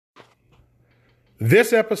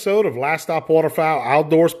This episode of Last Stop Waterfowl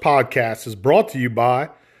Outdoors Podcast is brought to you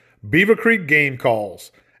by Beaver Creek Game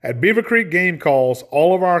Calls. At Beaver Creek Game Calls,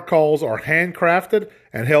 all of our calls are handcrafted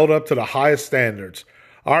and held up to the highest standards.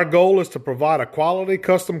 Our goal is to provide a quality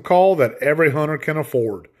custom call that every hunter can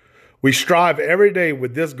afford. We strive every day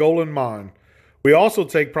with this goal in mind. We also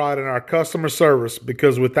take pride in our customer service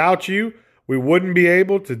because without you, we wouldn't be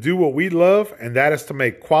able to do what we love, and that is to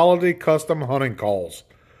make quality custom hunting calls.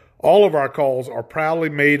 All of our calls are proudly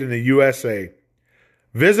made in the USA.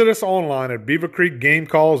 Visit us online at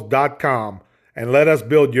beavercreekgamecalls.com and let us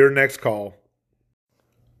build your next call.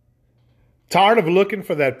 Tired of looking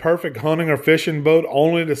for that perfect hunting or fishing boat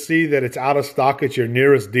only to see that it's out of stock at your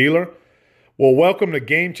nearest dealer? Well, welcome to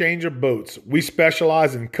Game Changer Boats. We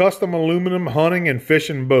specialize in custom aluminum hunting and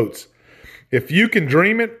fishing boats. If you can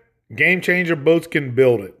dream it, Game Changer Boats can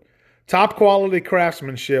build it. Top quality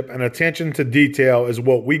craftsmanship and attention to detail is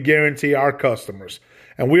what we guarantee our customers,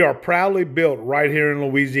 and we are proudly built right here in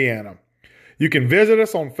Louisiana. You can visit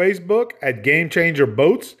us on Facebook at Game Changer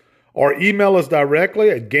Boats or email us directly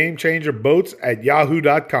at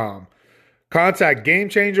gamechangerboats@yahoo.com. Contact Game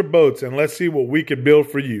Changer Boats and let's see what we can build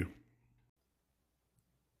for you.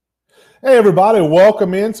 Hey everybody,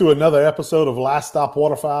 welcome into another episode of Last Stop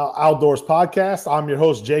Waterfowl Outdoors Podcast. I'm your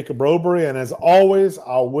host, Jacob Robery, and as always,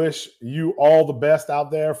 I wish you all the best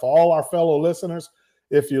out there for all our fellow listeners.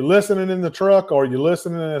 If you're listening in the truck or you're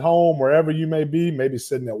listening at home, wherever you may be, maybe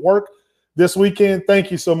sitting at work this weekend,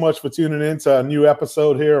 thank you so much for tuning in to a new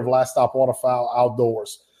episode here of Last Stop Waterfowl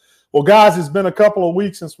Outdoors. Well, guys, it's been a couple of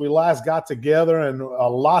weeks since we last got together, and a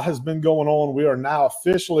lot has been going on. We are now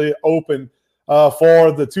officially open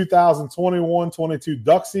for the 2021-22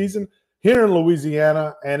 duck season here in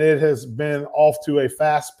Louisiana, and it has been off to a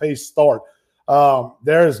fast-paced start.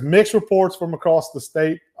 There's mixed reports from across the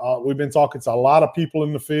state. We've been talking to a lot of people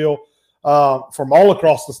in the field from all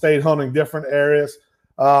across the state hunting different areas,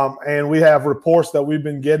 and we have reports that we've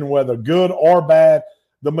been getting, whether good or bad.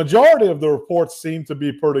 The majority of the reports seem to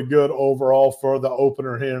be pretty good overall for the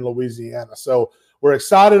opener here in Louisiana. So we're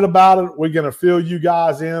excited about it. We're going to fill you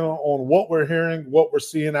guys in on what we're hearing, what we're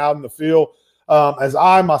seeing out in the field. As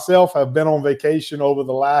I myself have been on vacation over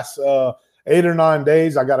the last 8 or 9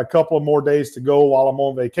 days, I got a couple of more days to go while I'm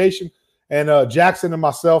on vacation. And Jackson and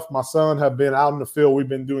myself, my son, have been out in the field. We've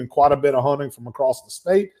been doing quite a bit of hunting from across the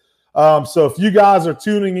state. So if you guys are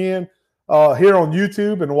tuning in here on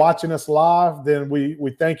YouTube and watching us live, then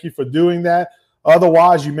we thank you for doing that.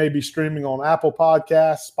 Otherwise, you may be streaming on Apple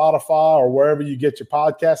Podcasts, Spotify, or wherever you get your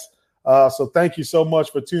podcasts. So thank you so much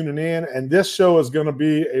for tuning in. And this show is going to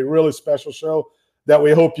be a really special show that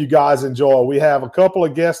we hope you guys enjoy. We have a couple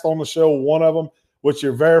of guests on the show. One of them, which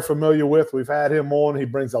you're very familiar with, we've had him on. He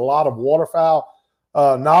brings a lot of waterfowl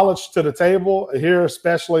knowledge to the table here,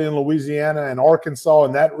 especially in Louisiana and Arkansas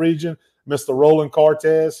in that region. Mr. Roland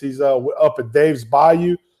Cortez, he's up at Dave's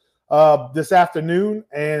Bayou this afternoon.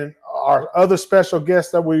 And our other special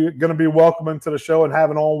guest that we're going to be welcoming to the show and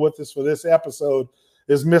having on with us for this episode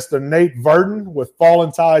is Mr. Nate Verdon with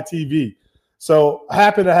Fallen Tide TV. So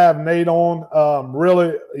happy to have Nate on.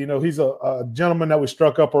 Really, he's a gentleman that we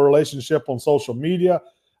struck up a relationship on social media,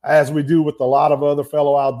 as we do with a lot of other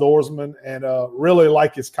fellow outdoorsmen, and really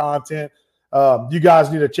like his content. You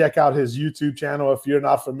guys need to check out his YouTube channel if you're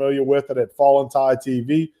not familiar with it, at Fallen Tide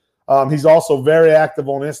TV. He's also very active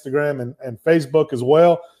on Instagram and Facebook as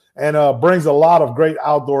well, and brings a lot of great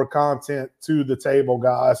outdoor content to the table,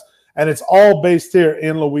 guys. And it's all based here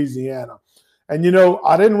in Louisiana. And,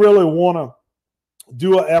 I didn't really want to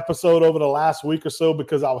do an episode over the last week or so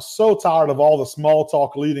because I was so tired of all the small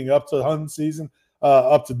talk leading up to hunting season,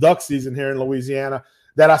 up to duck season here in Louisiana,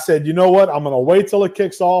 that I said, you know what, I'm going to wait till it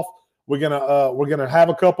kicks off. We're gonna have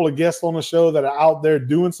a couple of guests on the show that are out there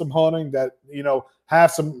doing some hunting, that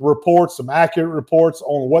have some reports, some accurate reports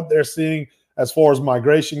on what they're seeing as far as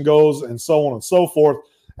migration goes, and so on and so forth.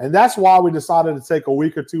 And that's why we decided to take a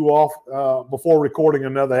week or two off before recording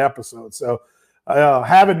another episode. So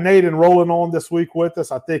having Nate and Roland on this week with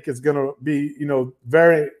us, I think it's going to be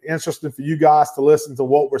very interesting for you guys to listen to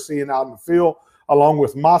what we're seeing out in the field, along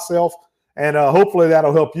with myself. And hopefully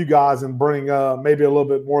that'll help you guys and bring maybe a little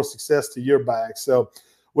bit more success to your bag. So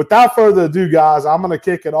without further ado, guys, I'm going to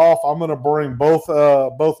kick it off. I'm going to bring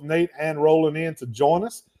both Nate and Roland in to join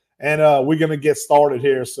us, and we're going to get started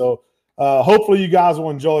here. So hopefully you guys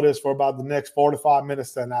will enjoy this for about the next 45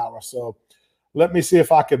 minutes to an hour. So let me see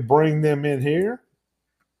if I could bring them in here.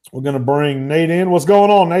 We're going to bring Nate in. What's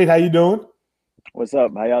going on, Nate? How you doing? What's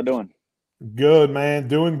up? How y'all doing? Good, man.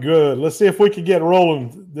 Doing good. Let's see if we can get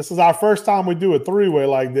rolling. This is our first time we do a three-way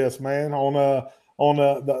like this, man, on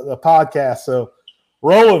the podcast. So,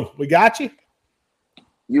 Roland, we got you?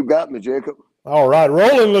 You got me, Jacob. All right.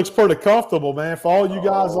 Roland looks pretty comfortable, man. For all you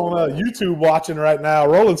guys on YouTube watching right now,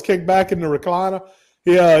 Roland's kicked back in the recliner.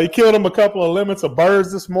 He killed him a couple of limits of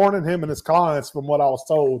birds this morning, him and his clients, from what I was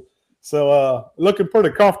told. So looking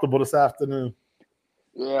pretty comfortable this afternoon.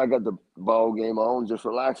 Yeah, I got the ball game on, just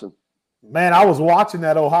relaxing. Man, I was watching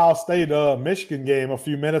that Ohio State-Michigan game a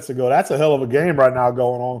few minutes ago. That's a hell of a game right now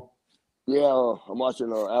going on. Yeah, I'm watching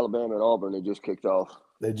Alabama and Auburn. They just kicked off.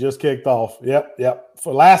 They just kicked off. Yep.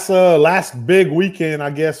 For last big weekend,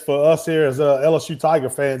 I guess, for us here as LSU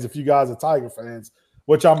Tiger fans, if you guys are Tiger fans,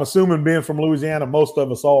 which I'm assuming being from Louisiana, most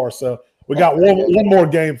of us are. So we got one more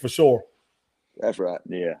game for sure. That's right.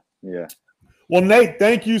 Yeah. Well, Nate,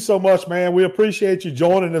 thank you so much, man. We appreciate you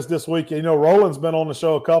joining us this week. You know, Roland's been on the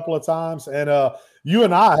show a couple of times, and you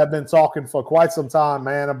and I have been talking for quite some time,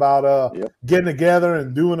 man, about getting together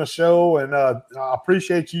and doing a show. And I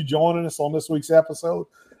appreciate you joining us on this week's episode.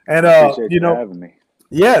 And appreciate you having me.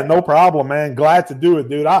 Yeah, no problem, man. Glad to do it,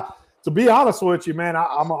 dude. To be honest with you, man,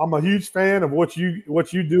 I'm a huge fan of what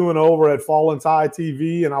you doing over at Fallen Tide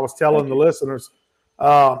TV. And I was telling the listeners,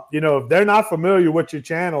 if they're not familiar with your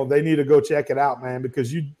channel, they need to go check it out, man,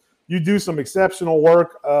 because you do some exceptional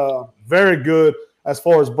work, very good as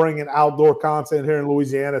far as bringing outdoor content here in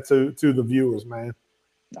Louisiana to the viewers, man.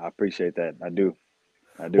 I appreciate that. I do.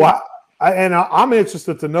 Well, I'm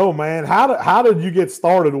interested to know, man, how did you get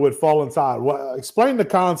started with Fallen Tide? Well, explain the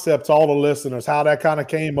concept to all the listeners, how that kind of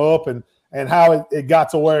came up and how it got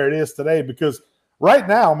to where it is today, because right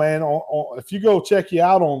now, man, if you go check you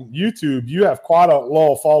out on YouTube, you have quite a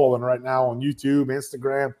loyal following right now on YouTube,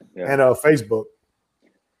 Instagram, and Facebook.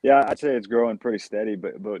 Yeah, I'd say it's growing pretty steady.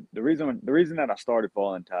 But the reason that I started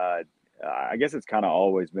Fallen Tide, I guess it's kind of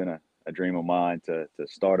always been a dream of mine to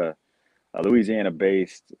start a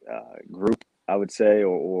Louisiana-based group, I would say,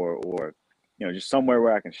 or just somewhere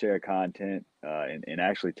where I can share content and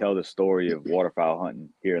actually tell the story of waterfowl hunting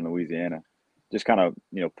here in Louisiana. Just kind of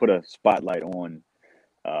put a spotlight on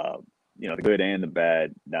the good and the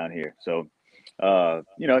bad down here. So,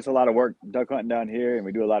 it's a lot of work duck hunting down here, and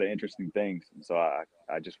we do a lot of interesting things. And so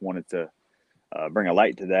I just wanted to bring a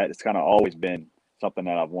light to that. It's kind of always been something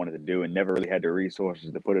that I've wanted to do and never really had the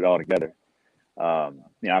resources to put it all together.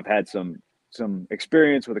 I've had some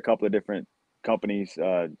experience with a couple of different companies,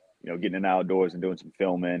 getting in the outdoors and doing some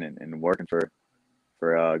filming and working for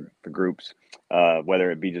groups,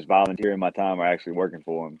 whether it be just volunteering my time or actually working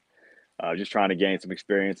for them. Just trying to gain some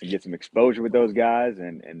experience and get some exposure with those guys.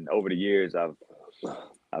 And over the years, I've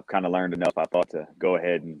kind of learned enough, I thought, to go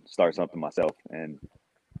ahead and start something myself. And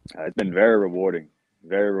it's been very rewarding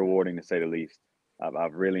to say the least.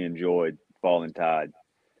 I've really enjoyed Fallen Tide.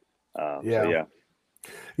 Yeah,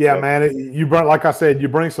 man. You bring, like I said, you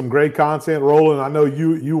bring some great content, Roland. I know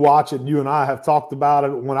you watch it. And you and I have talked about it.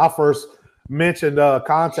 When I first mentioned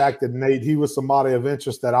contacted Nate, he was somebody of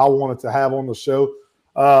interest that I wanted to have on the show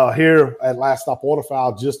here at Last Stop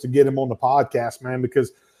Waterfowl, just to get him on the podcast, man,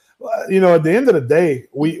 because at the end of the day,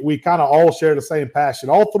 we kind of all share the same passion.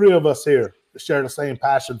 All three of us here share the same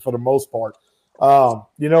passion for the most part. And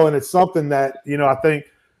it's something that, I think,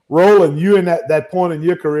 Roland, you in that point in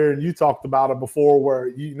your career, and you talked about it before, where,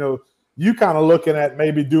 you kind of looking at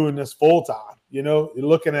maybe doing this full time, you're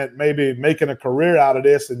looking at maybe making a career out of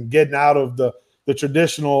this and getting out of the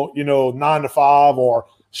traditional, 9 to 5 or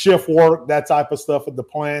shift work, that type of stuff at the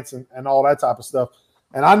plants and all that type of stuff.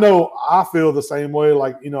 And I know I feel the same way.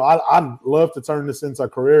 Like, I'd love to turn this into a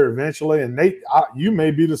career eventually. And Nate, you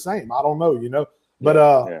may be the same. I don't know,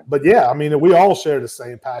 But yeah, I mean, we all share the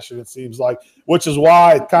same passion, it seems like, which is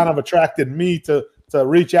why it kind of attracted me to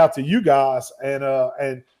reach out to you guys and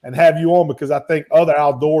have you on, because I think other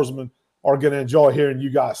outdoorsmen are going to enjoy hearing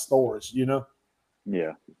you guys' stories,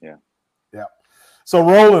 Yeah. So,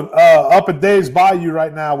 Roland, up at Dave's Bayou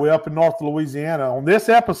right now, we're up in North Louisiana. On this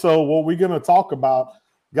episode, what we're going to talk about,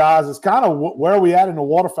 guys, is kind of where we at in the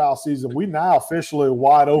waterfowl season. We now officially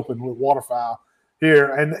wide open with waterfowl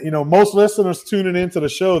here. And, most listeners tuning into the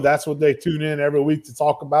show, that's what they tune in every week to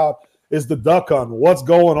talk about, is the duck hunt. What's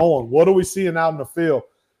going on? What are we seeing out in the field?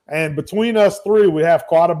 And between us three, we have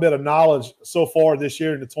quite a bit of knowledge so far this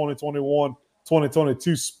year in the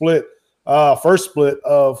 2021-2022 split. First split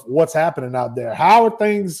of what's happening out there. How are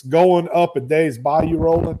things going up at Dave's Bayou,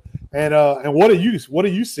 Roland? And what are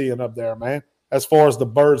you seeing up there, man, as far as the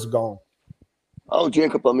birds going? Oh,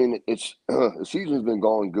 Jacob, I mean, it's the season's been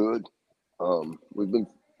going good. We've been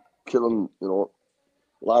killing, a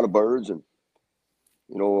lot of birds, and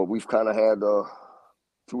we've kind of had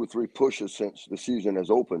 2 or 3 pushes since the season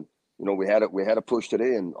has opened. We had a push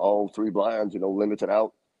today, and all 3 blinds, limited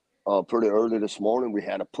out pretty early this morning. We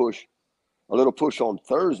had a little push on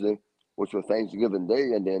Thursday, which was Thanksgiving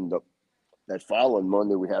Day, and then that following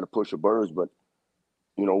Monday we had a push of birds. But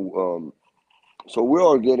so we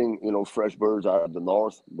are getting fresh birds out of the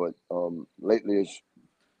north, but lately it's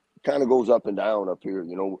kind of goes up and down up here.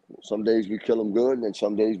 Some days we kill them good, and then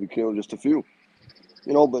some days we kill just a few.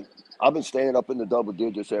 But I've been staying up in the double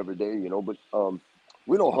digits every day. But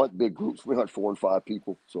we don't hunt big groups. We hunt 4 and 5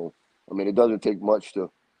 people. So I mean, it doesn't take much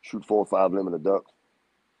to shoot 4 or 5 limited ducks.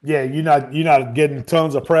 Yeah, you're not getting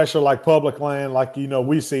tons of pressure like public land, like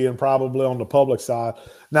we see, and probably on the public side.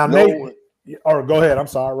 Now, No, Nate, or go ahead. I'm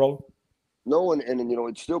sorry, Roland. No, and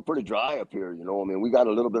it's still pretty dry up here. I mean, we got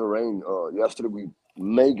a little bit of rain yesterday. We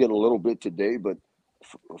may get a little bit today, but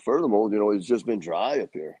furthermore, it's just been dry up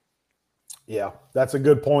here. Yeah, that's a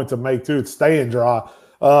good point to make too. It's staying dry.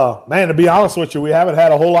 Man, to be honest with you, we haven't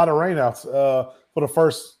had a whole lot of rainouts for the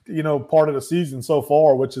first part of the season so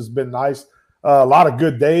far, which has been nice. A lot of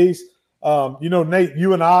good days. Nate,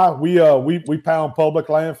 you and I, we pound public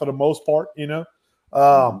land for the most part. And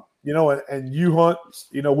you hunt.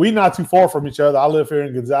 We not too far from each other. I live here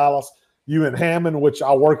in Gonzales. You in Hammond, which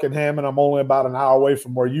I work in Hammond. I'm only about an hour away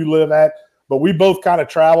from where you live at. But we both kind of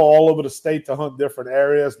travel all over the state to hunt different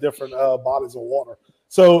areas, different bodies of water.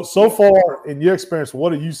 So far in your experience,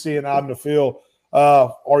 what are you seeing out in the field?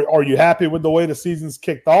 Are you happy with the way the season's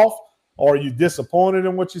kicked off? Or are you disappointed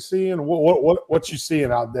in what you're seeing? What you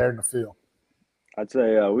seeing out there in the field? I'd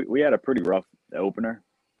say we had a pretty rough opener.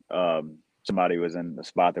 Somebody was in the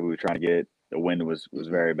spot that we were trying to get. The wind was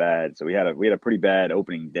very bad, so we had a pretty bad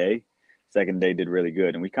opening day. Second day did really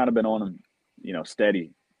good, and we kind of been on them,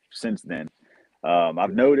 steady since then.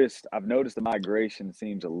 I've noticed the migration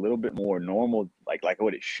seems a little bit more normal, like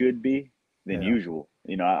what it should be than usual.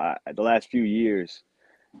 The last few years,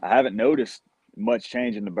 I haven't noticed much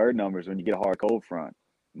change in the bird numbers when you get a hard cold front,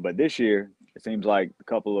 but this year it seems like a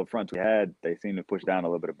couple of fronts we had, they seem to push down a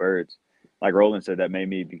little bit of birds. Like Roland said, that may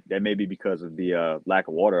be because of the lack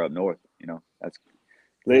of water up north. That's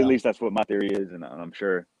at least that's what my theory is, and I'm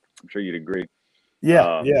sure you'd agree.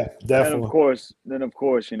 Yeah, definitely. And of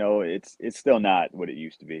course, it's still not what it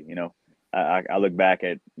used to be. I look back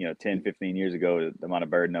at 10, 15 years ago, the amount of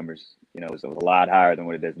bird numbers, was a lot higher than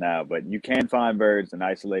what it is now. But you can find birds in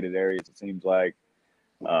isolated areas. It seems like,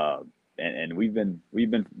 and we've been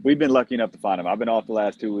lucky enough to find them. I've been off the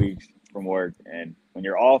last 2 weeks from work, and when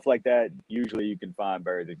you're off like that, usually you can find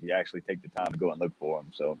birds if you actually take the time to go and look for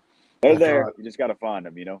them. So they're there. Right. You just got to find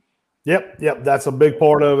them. Yep. That's a big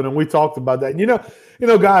part of it, and we talked about that.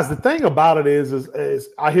 Guys, the thing about it is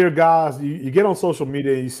I hear guys. You get on social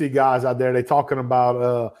media and you see guys out there. They talking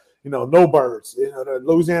about no birds.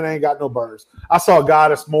 Louisiana ain't got no birds. I saw a guy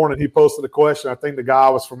this morning. He posted a question. I think the guy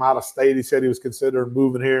was from out of state. He said he was considering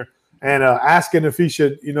moving here and asking if he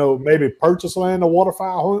should maybe purchase land to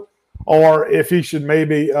waterfowl hunt, or if he should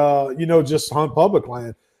maybe just hunt public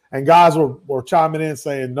land. And guys were chiming in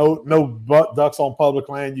saying no ducks on public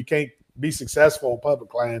land. You can't be successful on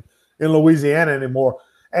public land in Louisiana anymore.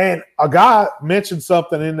 And a guy mentioned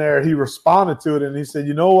something in there. He responded to it, and he said,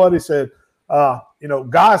 "You know what?" He said,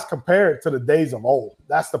 guys compare it to the days of old.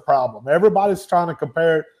 That's the problem. Everybody's trying to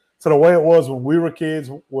compare it to the way it was when we were kids,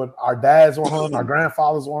 when our dads were hunting, our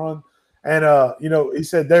grandfathers were hunting. And, he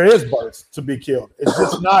said there is birds to be killed. It's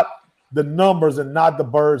just not the numbers and not the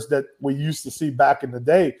birds that we used to see back in the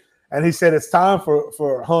day. And he said it's time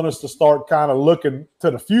for hunters to start kind of looking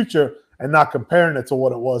to the future and not comparing it to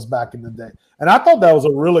what it was back in the day. And I thought that was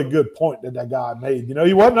a really good point that guy made.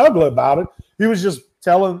 He wasn't ugly about it. He was just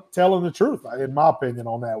telling the truth, in my opinion,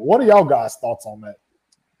 on that. What are y'all guys' thoughts on that?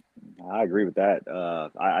 I agree with that.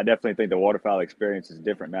 I definitely think the waterfowl experience is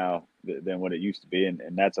different now than what it used to be, and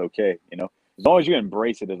that's okay. As long as you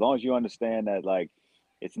embrace it, as long as you understand that, like,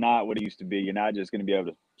 it's not what it used to be. You're not just going to be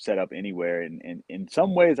able to set up anywhere. And in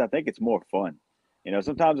some ways, I think it's more fun.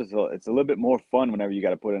 Sometimes it's a little bit more fun whenever you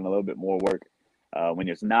got to put in a little bit more work. When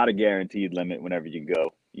it's not a guaranteed limit whenever you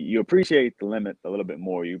go. You appreciate the limit a little bit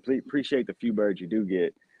more. You appreciate the few birds you do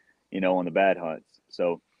get, on the bad hunts.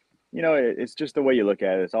 So, it's just the way you look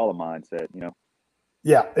at it. It's all a mindset,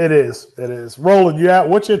 Yeah, it is. It is. Roland,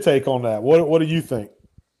 what's your take on that? What do you think?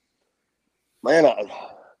 Man,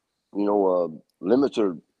 limits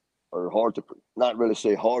are hard to, not really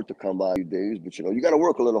say hard to come by these days, but you got to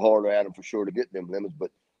work a little harder at them for sure to get them limits. But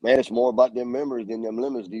man, it's more about them memories than them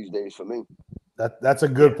limits these days for me. That's a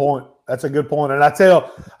good point. That's a good point. And I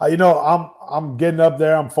tell I'm getting up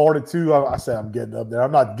there. I'm 42. I say I'm getting up there.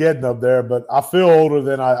 I'm not getting up there, but I feel older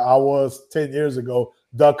than I was 10 years ago.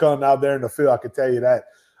 Duck hunting out there in the field, I can tell you that.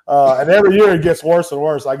 And every year it gets worse and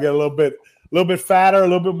worse. I get a little bit fatter, a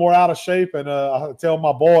little bit more out of shape. And I tell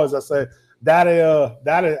my boys, I say,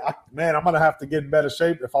 man, I'm gonna have to get in better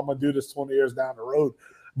shape if I'm gonna do this 20 years down the road.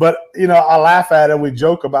 But I laugh at it, we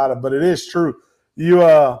joke about it, but it is true. You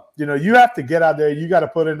have to get out there. You got to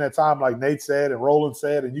put in that time, like Nate said and Roland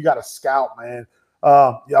said, and you got to scout, man.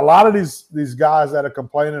 A lot of these guys that are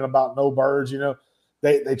complaining about no birds,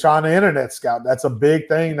 they trying to internet scout. That's a big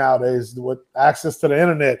thing nowadays with access to the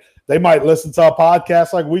internet. They might listen to a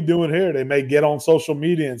podcast like we doing here. They may get on social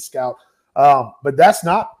media and scout. But that's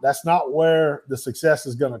not where the success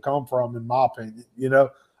is going to come from, in my opinion.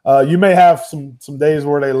 You may have some days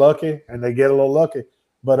where they're lucky and they get a little lucky,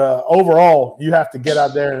 but overall, you have to get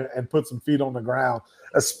out there and put some feet on the ground,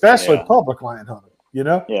 especially public land hunting.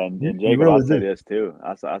 Yeah, and Jacob, really I'll say this too.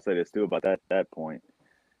 I'll say this too about that point.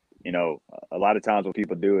 A lot of times what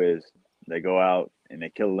people do is they go out and they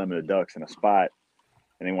kill a limit of ducks in a spot,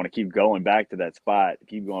 and they want to keep going back to that spot,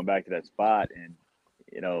 and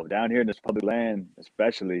down here in this public land,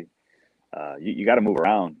 especially, you got to move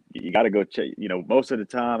around. You got to go check. Most of the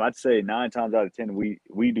time, I'd say 9 times out of 10,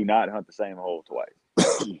 we do not hunt the same hole twice.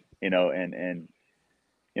 But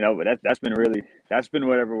that's been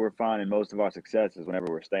whatever we're finding most of our success is whenever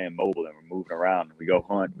we're staying mobile and we're moving around. We go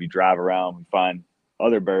hunt, we drive around, we find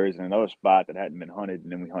other birds in another spot that hadn't been hunted,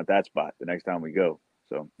 and then we hunt that spot the next time we go.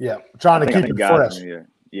 So trying to keep it fresh.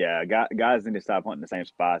 Guys need to stop hunting the same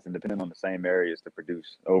spots and depending on the same areas to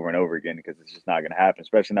produce over and over again, because it's just not going to happen,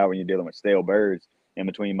 especially now when you're dealing with stale birds in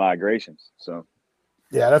between migrations. So,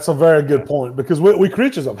 yeah, that's a very good point, because we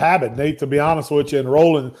creatures of habit, Nate, to be honest with you, and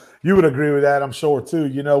Roland, you would agree with that, I'm sure,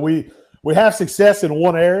 too. We have success in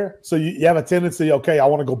one area, so you have a tendency, okay, I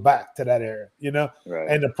want to go back to that area, Right.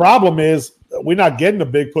 And the problem is we're not getting the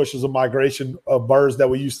big pushes of migration of birds that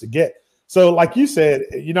we used to get. So, like you said,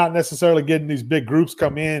 you're not necessarily getting these big groups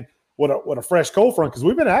come in with a fresh cold front, because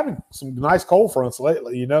we've been having some nice cold fronts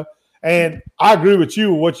lately, And I agree with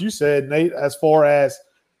you what you said, Nate, as far as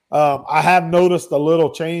I have noticed a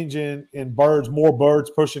little change in birds, more birds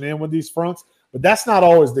pushing in with these fronts, but that's not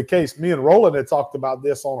always the case. Me and Roland had talked about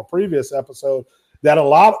this on a previous episode, that a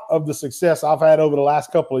lot of the success I've had over the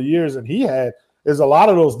last couple of years, and he had, is a lot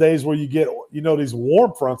of those days where you get, these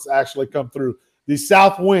warm fronts actually come through. These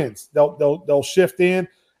south winds, they'll shift in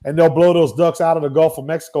and they'll blow those ducks out of the Gulf of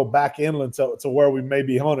Mexico back inland to where we may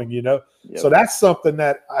be hunting, Yep. So that's something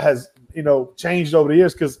that has, changed over the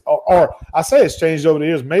years, because, or I say it's changed over the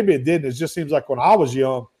years. Maybe it didn't. It just seems like when I was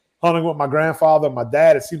young, hunting with my grandfather and my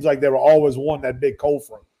dad, it seems like they were always wanting that big cold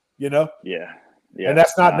front, Yeah. And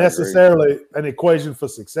that's not necessarily an equation for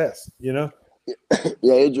success, Yeah,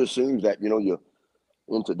 it just seems that,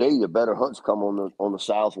 and today your better hunts come on the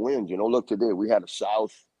south winds. Look, today we had a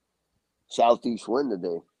southeast wind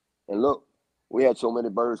today, and look, we had so many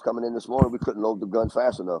birds coming in this morning we couldn't load the gun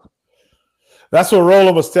fast enough. That's what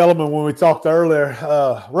Roland was telling me when we talked earlier.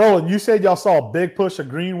 Roland, you said y'all saw a big push of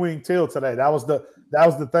green wing teal today. That was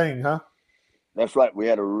the thing, huh? That's right. We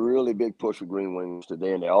had a really big push of green wings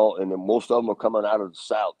today, and then most of them are coming out of the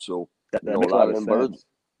south. So a lot of them birds.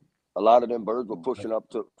 A lot of them birds were pushing up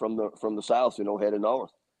from the south, heading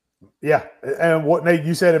north. Yeah, and what, Nate,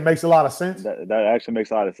 you said it makes a lot of sense? That actually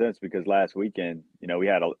makes a lot of sense, because last weekend, we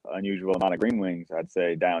had an unusual amount of green wings, I'd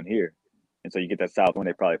say, down here. And so you get that south wind,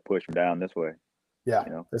 they probably push from down this way. Yeah,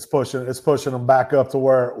 it's pushing them back up to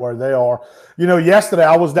where they are. Yesterday,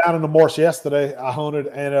 I was down in the marsh yesterday. I hunted,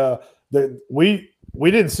 and we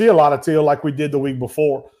didn't see a lot of teal like we did the week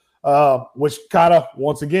before. Which kind of,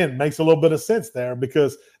 once again, makes a little bit of sense there,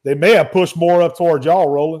 because they may have pushed more up towards y'all,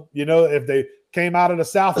 Roland. If they came out of the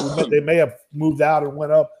south, they may have moved out and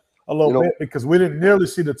went up a little bit, because we didn't nearly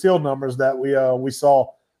see the teal numbers that we saw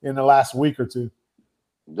in the last week or two.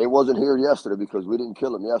 They wasn't here yesterday because we didn't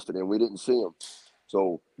kill them yesterday, and we didn't see them.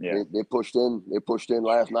 So they pushed in. They pushed in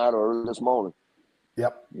last night or early this morning.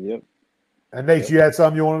 Yep. And Nate, you had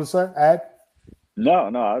something you wanted to say? Add? No,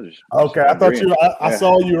 I was just okay. I thought you. I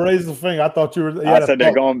saw you raise the finger. I thought you were. I said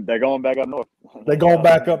they're going back up north. They're going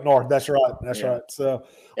back up north. That's right. That's right. So,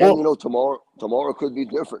 and tomorrow could be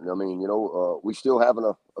different. I mean, we still having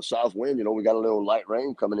a south wind. We got a little light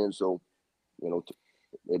rain coming in, so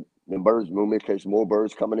the birds may catch more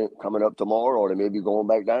birds coming up tomorrow, or they may be going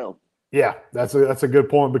back down. Yeah, that's a good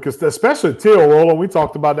point, because especially teal, Roland, we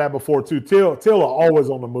talked about that before too. Teal are always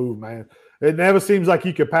on the move, man. It never seems like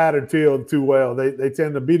you can pattern teal too well. They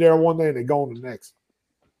tend to be there one day and they go on the next.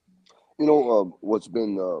 What's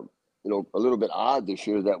been a little bit odd this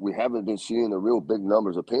year is that we haven't been seeing the real big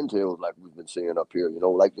numbers of pintails like we've been seeing up here.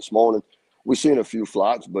 Like this morning, we've seen a few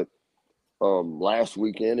flocks, but last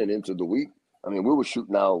weekend and into the week, I mean, we were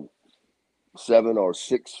shooting out 7 or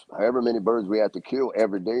 6, however many birds we had to kill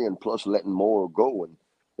every day, and plus letting more go. And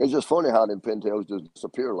it's just funny how them pintails just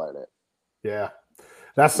disappear like that. Yeah.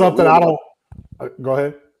 That's something I don't go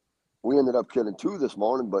ahead. We ended up killing 2 this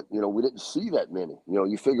morning, but, we didn't see that many.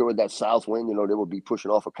 You figure with that south wind, they would be pushing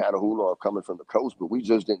off of Catahoula or coming from the coast, but we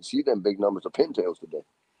just didn't see them big numbers of pintails today.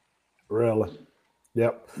 Really?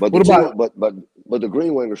 Yep. But the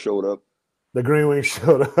green winger showed up. The green wing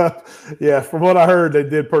showed up. Yeah, from what I heard, they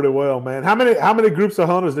did pretty well, man. How many groups of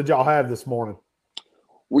hunters did y'all have this morning?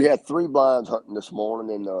 We had 3 blinds hunting this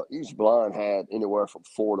morning, and each blind had anywhere from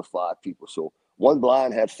 4 to 5 people. So one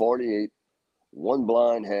blind had 48, one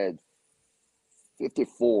blind had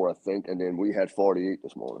 54, I think, and then we had 48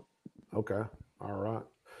 this morning. Okay, all right.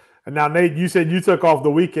 And now, Nate, you said you took off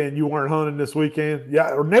the weekend. You weren't hunting this weekend.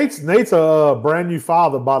 Yeah, Nate's a brand new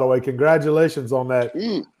father, by the way. Congratulations on that.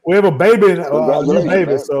 We have a baby, a new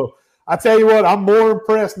baby. Man. So I tell you what, I'm more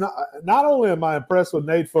impressed. Not only am I impressed with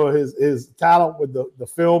Nate for his talent with the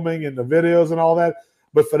filming and the videos and all that,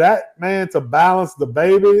 but for that man to balance the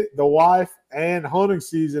baby, the wife, and hunting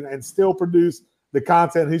season and still produce the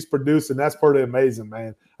content he's producing, that's pretty amazing,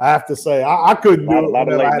 man. I have to say, I couldn't do it. A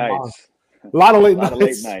lot of late nights. A lot of late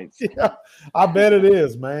nights. Yeah, I bet it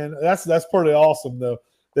is, man. That's pretty awesome, though,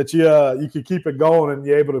 that you can keep it going and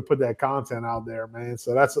you're able to put that content out there, man.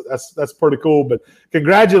 So that's pretty cool. But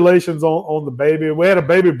congratulations on the baby. We had a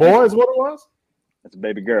baby boy, is what it was? That's a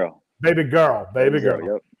baby girl. Baby girl.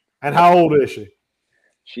 Yep. And how old is she?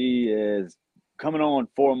 She is coming on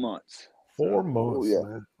 4 months. 4 months,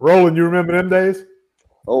 man. Roland, you remember them days?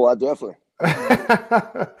 Oh, I definitely.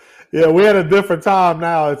 Yeah, we had a different time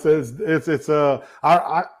now. You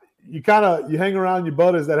hang around your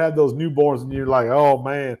buddies that have those newborns and you're like, oh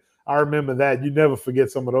man, I remember that. You never forget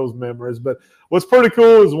some of those memories. But what's pretty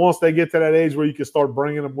cool is once they get to that age where you can start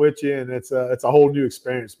bringing them with you, and it's a whole new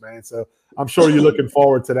experience, man. So I'm sure you're looking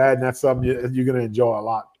forward to that, and that's something you're going to enjoy a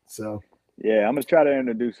lot. So yeah, I'm gonna try to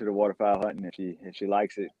introduce her to waterfowl hunting. If she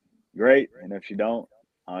likes it, great, and if she don't,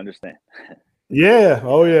 I understand. Yeah.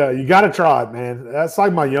 Oh, yeah. You got to try it, man. That's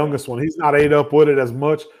like my youngest one. He's not ate up with it as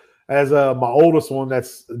much as my oldest one.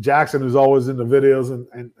 That's Jackson, who's always in the videos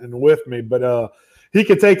and with me. But he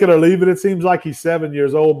can take it or leave it. It seems like he's 7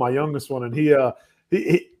 years old, my youngest one, and he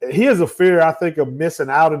has a fear, I think, of missing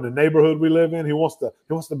out in the neighborhood we live in. He wants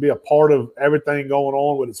to be a part of everything going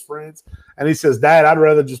on with his friends. And he says, Dad, I'd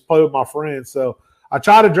rather just play with my friends. So I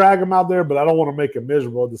try to drag him out there, but I don't want to make him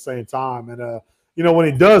miserable at the same time. And when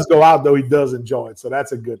he does go out, though, he does enjoy it. So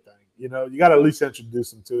that's a good thing. You got to at least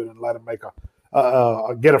introduce him to it and let him make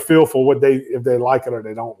get a feel for if they like it or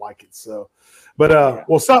they don't like it. So, but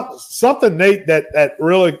something, Nate, that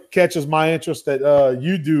really catches my interest that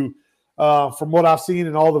you do from what I've seen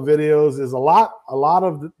in all the videos is a lot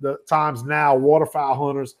of the times now waterfowl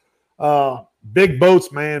hunters, big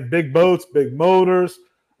boats, man, big boats, big motors,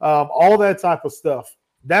 all that type of stuff.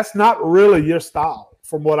 That's not really your style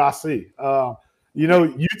from what I see.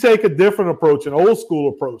 You take a different approach, an old school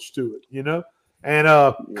approach to it, and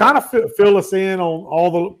kind of fill us in on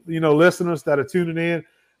all the, listeners that are tuning in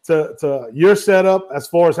to your setup as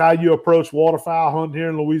far as how you approach waterfowl hunting here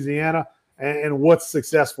in Louisiana and what's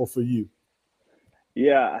successful for you.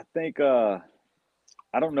 Yeah, I think I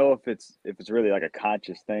don't know if it's really like a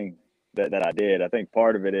conscious thing that I did. I think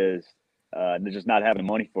part of it is just not having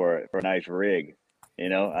money for a nice rig.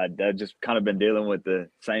 I've just kind of been dealing with the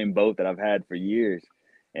same boat that I've had for years,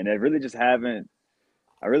 and I really haven't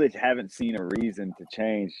seen a reason to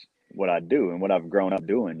change what I do and what I've grown up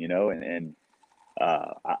doing, and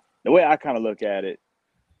the way I kind of look at it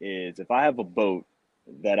is if I have a boat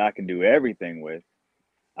that I can do everything with,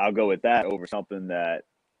 I'll go with that over something that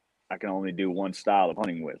I can only do one style of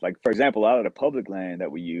hunting with. Like, for example, a lot of the public land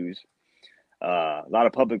that we use, a lot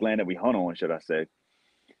of public land that we hunt on, should I say,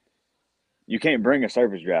 you can't bring a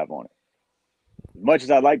surface drive on it. As much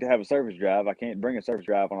as I'd like to have a surface drive, I can't bring a surface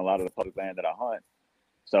drive on a lot of the public land that I hunt.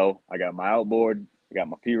 So I got my outboard, I got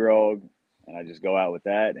my pirogue, and I just go out with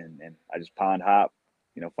that, and I just pond hop,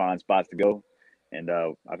 find spots to go. And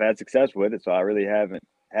I've had success with it, so I really haven't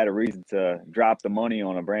had a reason to drop the money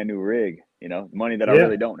on a brand new rig, money that I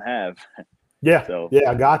really don't have. Yeah. So,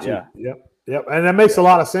 I got you. Yeah. Yep. And that makes a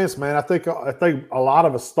lot of sense, man. I think a lot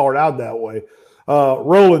of us start out that way.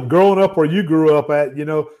 Roland, growing up where you grew up at,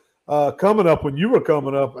 coming up when you were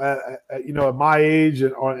coming up at my age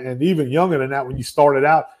and even younger than that when you started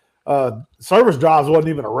out, surface drives wasn't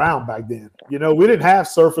even around back then. We didn't have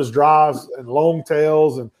surface drives and long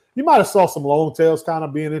tails, and you might have saw some long tails kind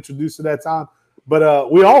of being introduced at that time.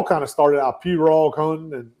 But we all kind of started out pirogue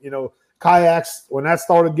hunting, and kayaks. When that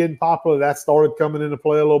started getting popular, that started coming into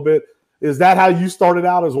play a little bit. Is that how you started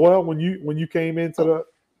out as well when you came into the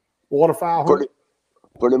waterfowl hunting?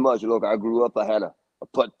 Pretty much. Look, I grew up. I had a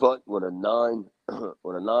putt-putt with a 9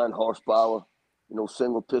 with a 9 horsepower,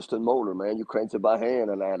 single piston motor, man. You cranked it by hand,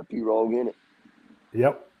 and I had a P-Rog in it.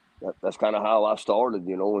 Yep. That's kind of how I started,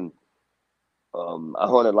 and I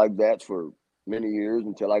hunted like that for many years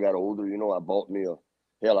until I got older. I bought me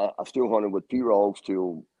I still hunted with P-Rogs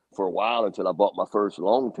for a while until I bought my first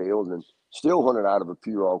longtails, and still hunted out of a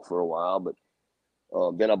P-Rog for a while. But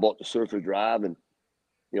then I bought the Surface Drive, and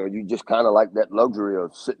you just kind of like that luxury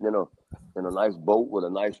of sitting in a nice boat with a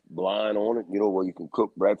nice blind on it, where you can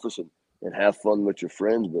cook breakfast and have fun with your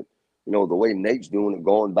friends. But the way Nate's doing it,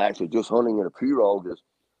 going back to just hunting in a P-Rog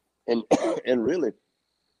and and really,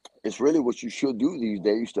 it's really what you should do these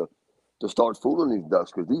days to start fooling these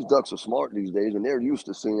ducks, because these ducks are smart these days, and they're used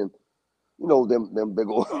to seeing them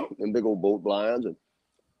big old boat blinds and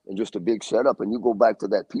just a big setup. And you go back to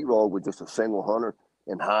that P-Rog with just a single hunter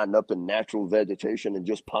and hiding up in natural vegetation and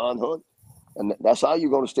just pond hunt, and that's how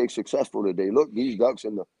you're going to stay successful today. Look, these ducks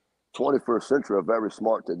in the 21st century are very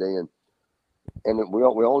smart today, and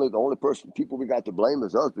the only people we got to blame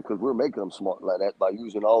is us, because we're making them smart like that by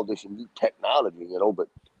using all this new technology, But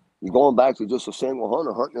you're going back to just a single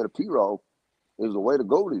hunter hunting at a P-Rog is the way to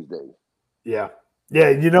go these days. Yeah. Yeah.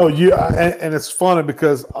 And it's funny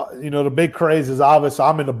because, the big craze is obvious.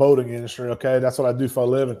 I'm in the boating industry. Okay. That's what I do for a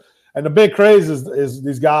living. And the big craze is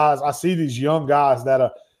these guys. I see these young guys that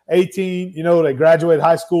are 18, they graduate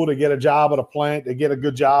high school, they get a job at a plant, they get a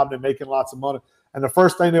good job, they're making lots of money. And the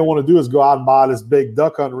first thing they want to do is go out and buy this big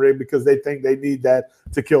duck hunting rig because they think they need that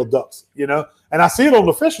to kill ducks, And I see it on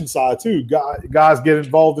the fishing side too. Guys get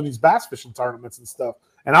involved in these bass fishing tournaments and stuff.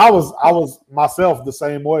 And I was myself the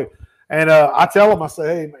same way. And I tell them, I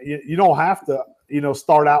say, hey, you don't have to,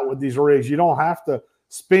 start out with these rigs. You don't have to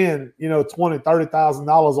spend, $20,000, $30,000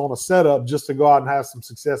 on a setup just to go out and have some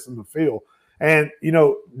success in the field. And,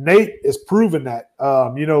 Nate is proving that,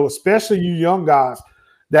 especially you young guys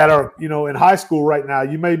that are, in high school right now.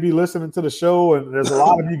 You may be listening to the show, and there's a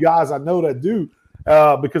lot of you guys I know that do,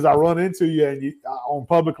 because I run into you and on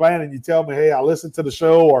public land, and you tell me, hey, I listen to the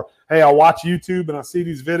show, or hey, I watch YouTube and I see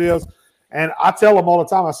these videos. And I tell them all the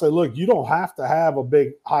time, I say, look, you don't have to have a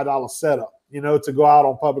big high dollar setup, to go out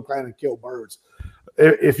on public land and kill birds.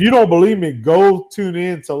 If you don't believe me, go tune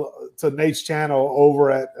in to Nate's channel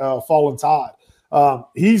over at Fallen Tide.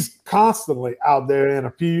 He's constantly out there in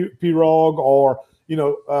a P-Rog or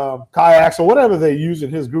kayaks or whatever they use in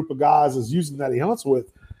his group of guys is using that he hunts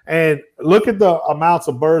with. And look at the amounts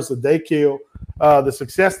of birds that they kill, the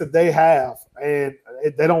success that they have, and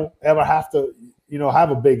they don't ever have to,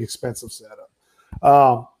 have a big expensive setup.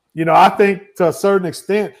 I think to a certain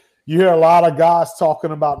extent, you hear a lot of guys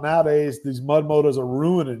talking about nowadays these mud motors are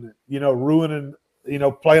ruining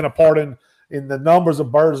it, playing a part in the numbers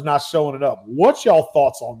of birds not showing it up. What's y'all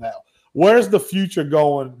thoughts on that? Where's the future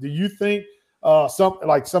going? Do you think some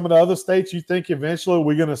of the other states, you think eventually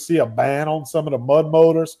we're going to see a ban on some of the mud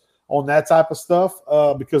motors on that type of stuff?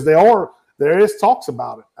 Because there is talks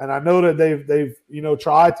about it. And I know that they've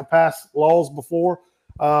tried to pass laws before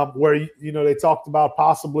where, they talked about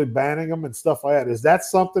possibly banning them and stuff like that. Is that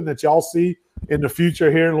something that y'all see in the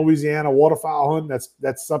future here in Louisiana, waterfowl hunting?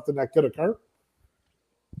 That's something that could occur?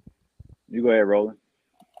 You go ahead, Roland.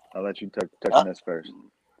 I'll let you touch on this first.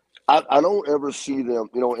 I don't ever see them,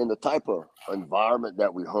 in the type of environment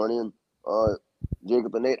that we hunt in,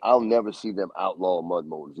 Jacob and Nate, I'll never see them outlaw mud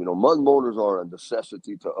motors. Mud motors are a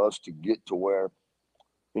necessity to us to get to where,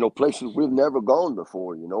 places we've never gone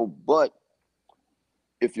before, But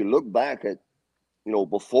if you look back at,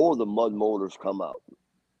 before the mud motors come out,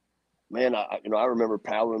 man, I remember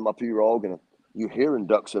paddling my P-Rog and you hearing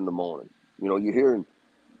ducks in the morning. You're hearing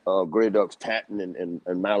gray ducks tatting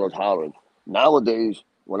and mallards hollering. Nowadays,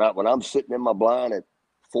 when I'm sitting in my blind at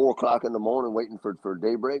 4 o'clock in the morning waiting for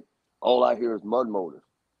daybreak, all I hear is mud motors.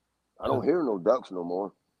 I don't hear no ducks no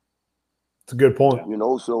more. It's a good point. But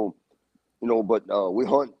we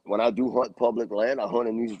hunt, when I do hunt public land, I hunt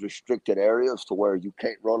in these restricted areas to where you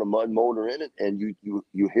can't run a mud motor in it, and you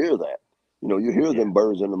hear that. You hear them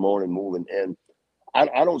birds in the morning moving, and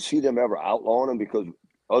I don't see them ever outlawing them, because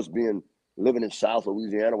us living in South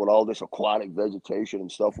Louisiana with all this aquatic vegetation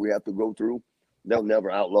and stuff we have to go through, they'll never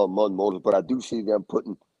outlaw mud motors. But I do see them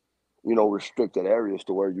putting, restricted areas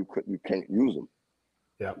to where you can't use them.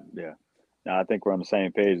 Yeah. No, I think we're on the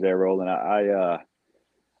same page there, Roland.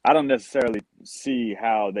 I don't necessarily see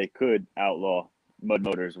how they could outlaw mud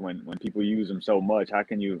motors when people use them so much. How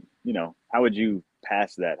can you, how would you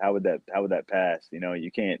pass that? How would that pass?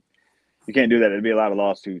 You can't do that. There'd be a lot of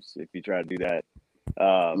lawsuits if you try to do that.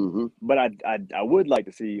 But I would like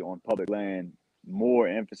to see on public land more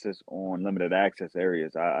emphasis on limited access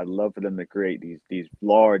areas. I'd love for them to create these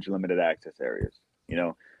large limited access areas.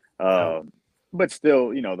 but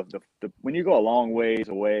still, you know, the when you go a long ways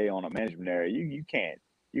away on a management area, you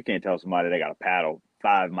can't tell somebody they got to paddle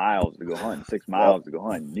 5 miles to go hunting, six Yep. miles to go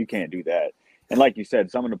hunting. You can't do that. And like you said,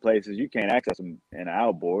 some of the places you can't access them in an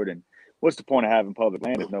outboard. And what's the point of having public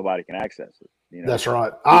land if nobody can access it? You know. That's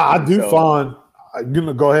right. I do So find.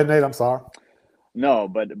 Go ahead, Nate. I'm sorry. no,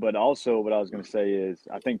 but also what I was going to say is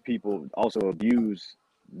I think people also abuse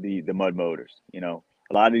the mud motors. You know,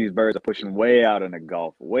 a lot of these birds are pushing way out in the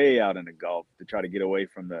Gulf to try to get away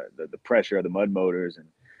from the pressure of the mud motors, and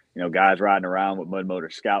you know, guys riding around with mud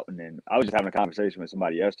motors scouting. And I was just having a conversation with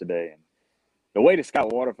somebody yesterday, and the way to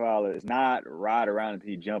scout waterfowl is not ride around until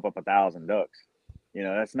you jump up 1,000 ducks. You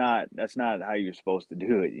know, that's not how you're supposed to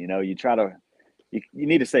do it. You know, you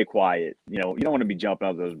need to stay quiet. You know, you don't want to be jumping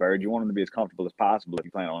up those birds. You want them to be as comfortable as possible if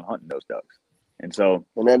you plan on hunting those ducks. And so,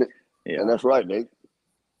 And yeah, that's right, Nate.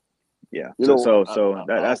 yeah. You So, know,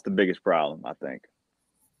 that's the biggest problem, I think.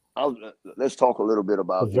 let's talk a little bit A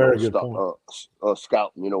about very good point.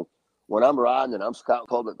 scouting. You know, when I'm riding and I'm scouting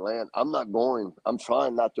public land, I'm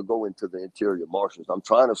trying not to go into the interior marshes. I'm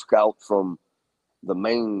trying to scout from the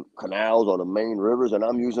main canals or the main rivers, and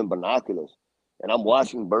I'm using binoculars and I'm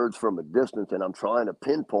watching birds from a distance, and I'm trying to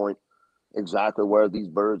pinpoint exactly where these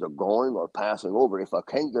birds are going or passing over. If I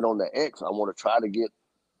can't get on the X, I want to try to get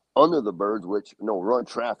under the birds, which run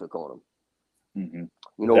traffic on them. Mm-hmm.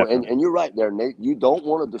 You know, Definitely. and you're right there, Nate. You don't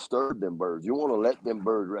want to disturb them birds. You want to let them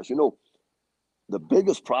birds rest. You know, the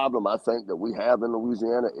biggest problem I think that we have in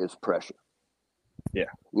Louisiana is pressure. Yeah.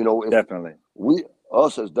 You know, if Definitely.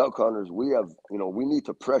 us as duck hunters, we have, we need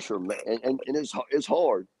to pressure, and it's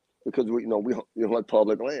hard because you hunt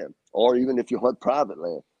public land, or even if you hunt private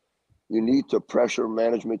land, you need to pressure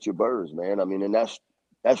management your birds, man. I mean, and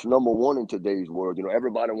that's number one in today's world. You know,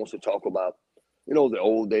 everybody wants to talk about, the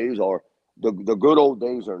old days, or the good old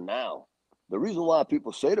days are now. The reason why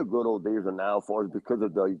people say the good old days are now for is because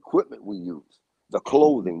of the equipment we use, the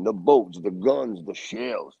clothing, the boats, the guns, the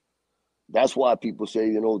shells. That's why people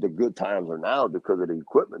say, the good times are now because of the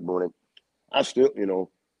equipment. But I still,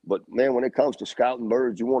 but man, when it comes to scouting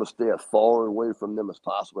birds, you want to stay as far away from them as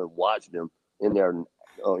possible and watch them in their,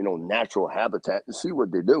 natural habitat and see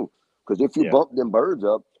what they do. Because if you Yeah. bump them birds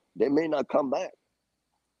up, they may not come back.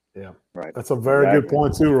 Yeah, Right. that's a very good Exactly.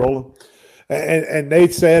 point too, Roland. And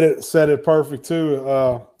Nate said it perfect too.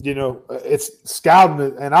 It's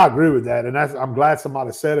scouting, and I agree with that. And I'm glad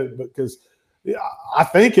somebody said it, because I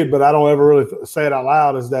think it, but I don't ever really say it out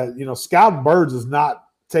loud. Is that scouting birds is not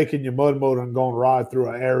taking your mud motor and going ride through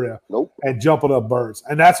an area Nope. and jumping up birds,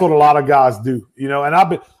 and that's what a lot of guys do. And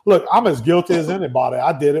I'm as guilty as anybody.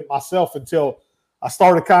 I did it myself until I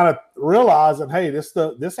started kind of realizing, hey,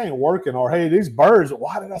 this ain't working, or hey, these birds.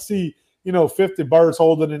 Why did I see 50 birds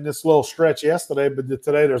holding in this little stretch yesterday, but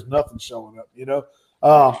today there's nothing showing up?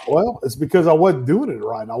 Well, it's because I wasn't doing it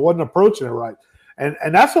right. I wasn't approaching it right,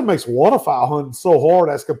 and that's what makes waterfowl hunting so hard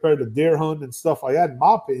as compared to deer hunting and stuff like that. In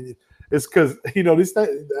my opinion, it's because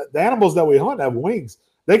the animals that we hunt have wings.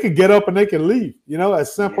 They can get up and they can leave.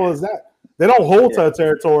 As simple as that. They don't hold to a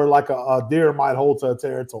territory like a deer might hold to a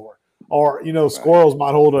territory. Or, squirrels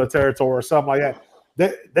might hold a territory or something like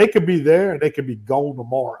that. They could be there and they could be gone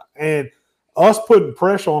tomorrow. And us putting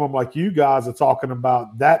pressure on them like you guys are talking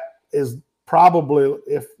about, that is probably,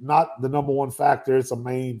 if not the number one factor, it's a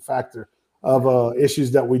main factor of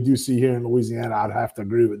issues that we do see here in Louisiana. I'd have to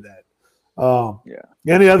agree with that.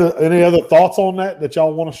 Any other thoughts on that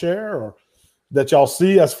y'all want to share, or that y'all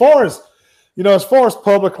see as far as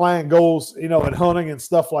public land goes, and hunting and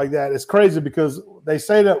stuff like that? It's crazy because they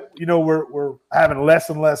say that, we're having less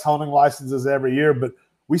and less hunting licenses every year, but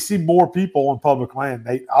we see more people on public land.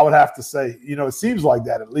 I would have to say, it seems like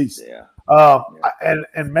that at least. Yeah.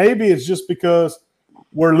 And maybe it's just because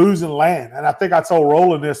we're losing land. And I think I told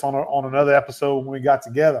Roland this on another episode when we got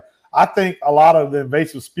together. I think a lot of the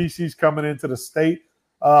invasive species coming into the state,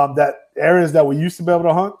 that areas that we used to be able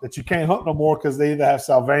to hunt, that you can't hunt no more because they either have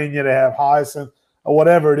Sylvania, they have hyacinth, or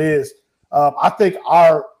whatever it is. I think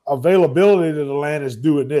our availability to the land is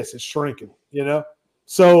doing this. It's shrinking,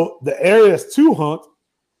 So the areas to hunt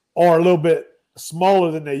are a little bit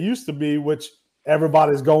smaller than they used to be, which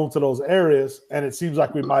everybody's going to those areas. And it seems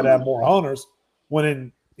like we might have more hunters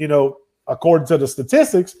when, according to the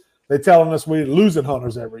statistics, they're telling us we're losing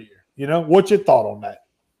hunters every year. What's your thought on that?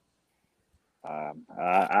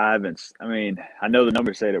 I haven't. I mean, I know the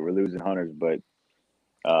numbers say that we're losing hunters, but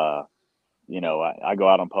I go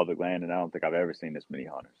out on public land and I don't think I've ever seen this many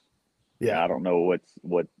hunters. Yeah, and I don't know what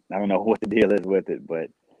the deal is with it, but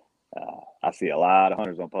I see a lot of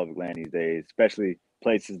hunters on public land these days, especially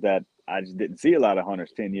places that I just didn't see a lot of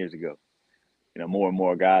hunters 10 years ago. more and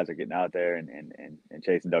more guys are getting out there and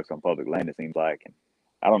chasing ducks on public land, it seems like. And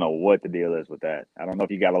I don't know what the deal is with that. I don't know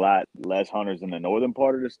if you got a lot less hunters in the northern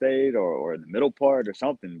part of the state or the middle part or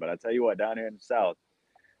something, but I tell you what, down here in the south,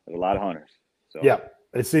 there's a lot of hunters. So yeah,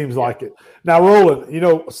 it seems like it. Now, Roland,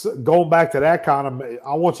 going back to that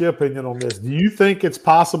I want your opinion on this. Do you think it's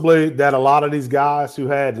possibly that a lot of these guys who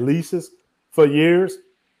had leases for years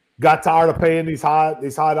got tired of paying these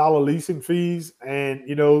high dollar leasing fees and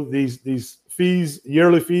these fees,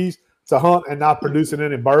 yearly fees to hunt and not producing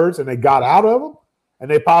any birds, and they got out of them, and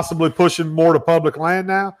they possibly pushing more to public land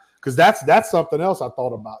now? Because that's something else I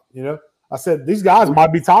thought about. I said these guys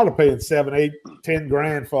might be tired of paying $7, $8,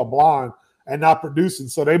 $10 for a blind and not producing,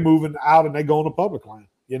 so they moving out and they going to public land.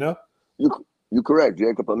 You're correct,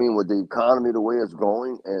 Jacob. I mean, with the economy the way it's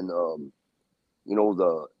going, and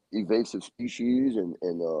the invasive species and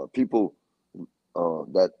people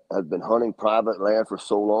that have been hunting private land for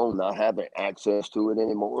so long, not having access to it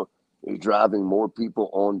anymore, is driving more people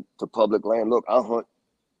on to public land. Look, I hunt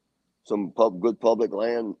some good public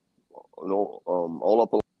land, all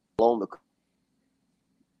up along the.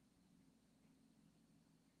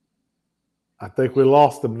 I think we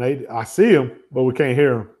lost him, Nate. I see him, but we can't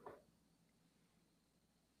hear him.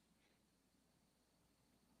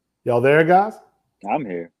 Y'all there, guys? I'm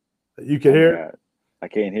here. You can hear? I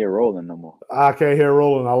can't hear Roland no more. I can't hear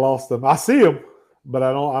Roland. I lost him. I see him, but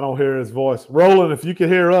I don't hear his voice. Roland, if you can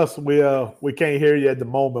hear us, we can't hear you at the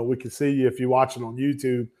moment. We can see you if you're watching on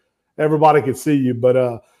YouTube. Everybody can see you,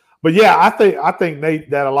 but yeah, I think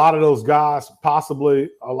Nate, that a lot of those guys,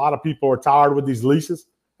 possibly a lot of people are tired with these leases,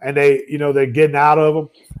 and they're getting out of them.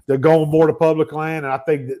 They're going more to public land, and I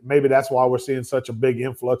think that maybe that's why we're seeing such a big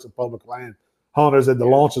influx of public land hunters at the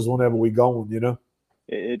launches whenever we going.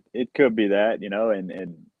 It could be that,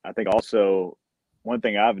 and I think also one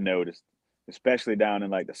thing I've noticed, especially down in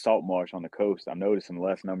like the salt marsh on the coast, I'm noticing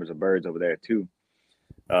less numbers of birds over there too.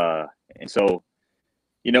 And so,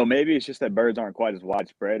 maybe it's just that birds aren't quite as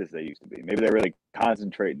widespread as they used to be. Maybe they're really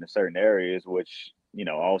concentrating in certain areas, which,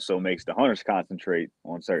 also makes the hunters concentrate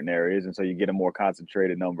on certain areas. And so you get a more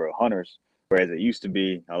concentrated number of hunters, whereas it used to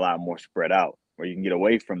be a lot more spread out where you can get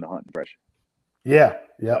away from the hunting pressure. Yeah.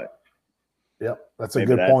 Yep. That's a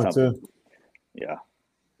good point too. Yeah.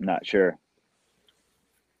 Not sure.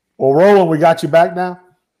 Well, Roland, we got you back now.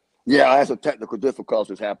 Yeah, I had some technical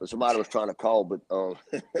difficulties happen. Somebody was trying to call, but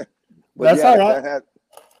that's all right.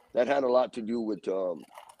 That had a lot to do with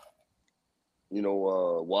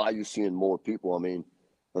why you're seeing more people. I mean,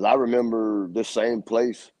 because I remember this same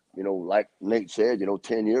place, like Nate said,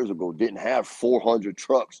 10 years ago, didn't have 400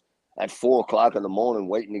 trucks at 4 o'clock in the morning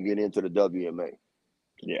waiting to get into the WMA.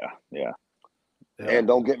 Yeah. And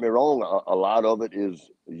don't get me wrong, a lot of it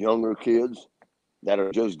is younger kids that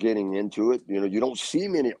are just getting into it. You don't see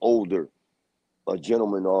many older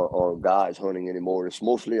gentlemen or guys hunting anymore. It's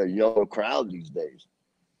mostly a younger crowd these days.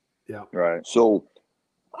 Yeah. Right. So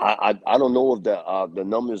I don't know if the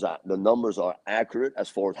numbers are accurate as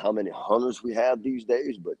far as how many hunters we have these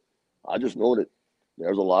days, but I just know that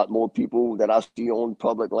there's a lot more people that I see on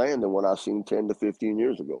public land than what I seen 10 to 15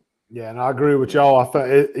 years ago. Yeah, and I agree with y'all. I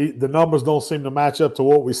think the numbers don't seem to match up to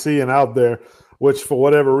what we're seeing out there, which for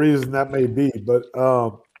whatever reason that may be. But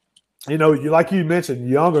like you mentioned,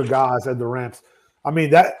 younger guys at the ramps. I mean,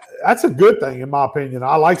 that's a good thing in my opinion.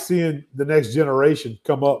 I like seeing the next generation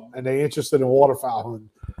come up and they're interested in waterfowl hunting.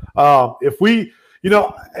 If we,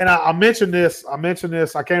 and I mentioned this. I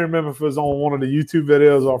can't remember if it was on one of the YouTube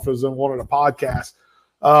videos or if it was in one of the podcasts.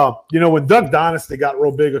 When Duck Dynasty got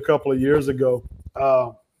real big a couple of years ago.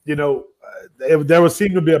 There would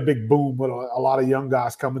seem to be a big boom with a lot of young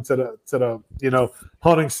guys coming to the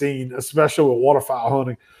hunting scene, especially with waterfowl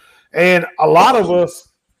hunting. And a lot of us,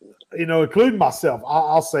 including myself,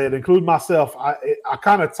 I'll say it, including myself, I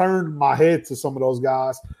kind of turned my head to some of those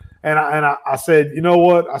guys, and I said, you know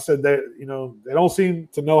what? I said they don't seem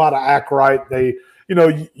to know how to act right. They,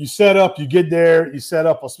 you set up, you get there, you set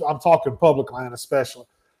up. I'm talking public land, especially.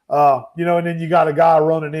 And then you got a guy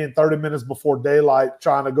running in 30 minutes before daylight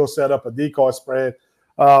trying to go set up a decoy spread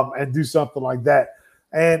and do something like that.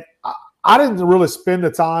 And I didn't really spend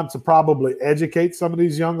the time to probably educate some of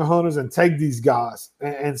these younger hunters and take these guys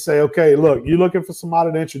and say, okay, look, you're looking for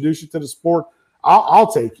somebody to introduce you to the sport.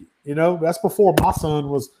 I'll take you. That's before my son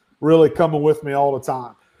was really coming with me all the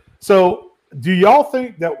time. So do y'all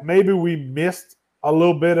think that maybe we missed a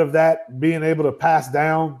little bit of that being able to pass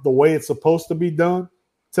down the way it's supposed to be done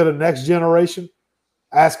to the next generation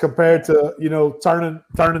as compared to,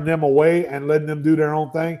 turning them away and letting them do their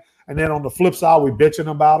own thing? And then on the flip side, we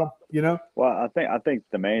bitching about them, Well, I think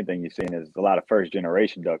the main thing you're seeing is a lot of first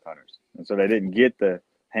generation duck hunters. And so they didn't get the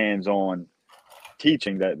hands-on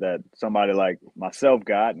teaching that somebody like myself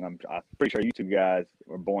got, and I'm pretty sure you two guys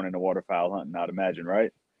were born into waterfowl hunting, I'd imagine,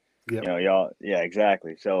 right? Yep. You know, y'all, yeah,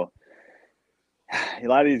 exactly. So a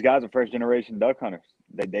lot of these guys are first generation duck hunters.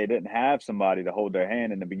 They didn't have somebody to hold their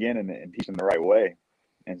hand in the beginning and teach them the right way.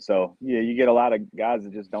 And so, yeah, you get a lot of guys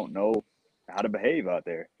that just don't know how to behave out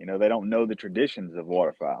there. You know, they don't know the traditions of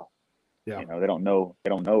waterfowl. Yeah. You know, they don't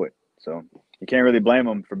know it. So you can't really blame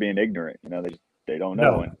them for being ignorant. You know, they don't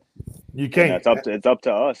know. No, And you can't. it's up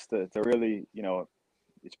to us to really, you know,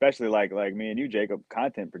 especially like me and you, Jacob,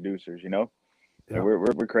 content producers. You know, Yeah.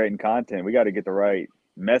 we're creating content. We got to get the right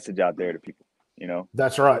message out there to people. You know,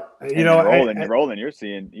 That's right. and You know, Roland, you're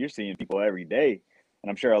seeing people every day, and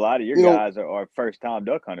I'm sure a lot of your guys are first time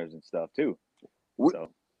duck hunters and stuff too.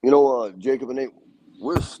 Jacob and Nate,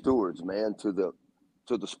 we're stewards, man, to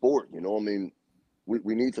the sport. You know, I mean,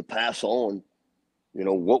 we need to pass on, you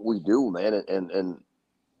know, what we do, man, and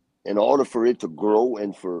in order for it to grow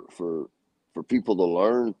and for people to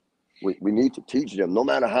learn, we need to teach them. No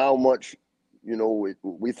matter how much, you know,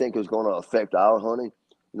 we think is going to affect our hunting,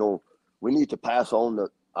 you know, we need to pass on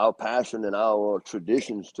our passion and our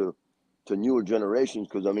traditions to newer generations.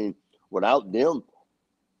 Because I mean, without them,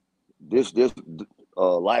 this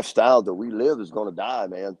lifestyle that we live is going to die,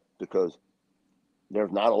 man. Because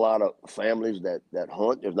there's not a lot of families that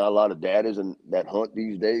hunt. There's not a lot of daddies that hunt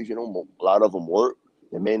these days. You know, a lot of them work.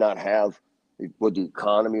 They may not have with the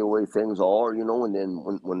economy the way things are. You know, and then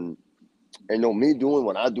when you know me doing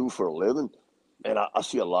what I do for a living. And I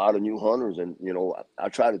see a lot of new hunters, and, you know, I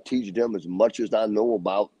try to teach them as much as I know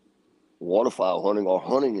about waterfowl hunting or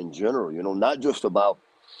hunting in general, you know, not just about,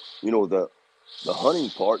 you know, the hunting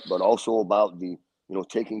part, but also about the, you know,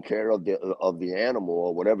 taking care of the animal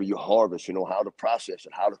or whatever you harvest, you know, how to process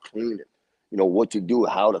it, how to clean it, you know, what to do,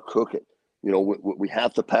 how to cook it. You know, we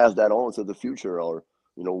have to pass that on to the future, or,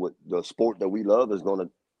 you know, what the sport that we love is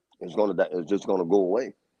just going to go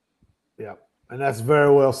away. Yeah. And that's very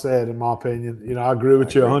well said, in my opinion. You know, I agree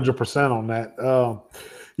with you 100% on that.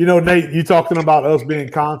 You know, Nate, you talking about us being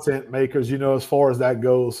content makers, you know, as far as that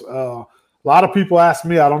goes. A lot of people ask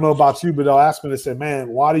me, I don't know about you, but they'll ask me, they say, man,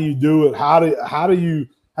 why do you do it? How do you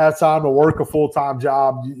have time to work a full-time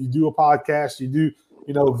job? You do a podcast, you do,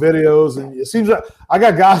 you know, videos. And it seems like I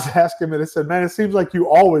got guys asking me, they said, man, it seems like you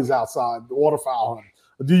always outside waterfowl hunting.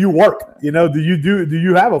 Do you work? You know, do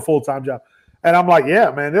you have a full-time job? And I'm like,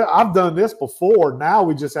 yeah, man, I've done this before. Now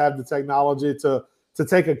we just have the technology to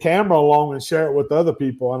take a camera along and share it with other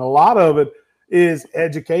people. And a lot of it is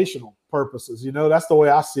educational purposes. You know, that's the way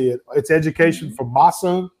I see it. It's education for my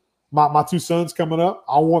son, my two sons coming up.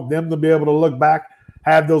 I want them to be able to look back,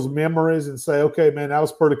 have those memories and say, okay, man, that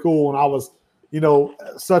was pretty cool when I was, you know,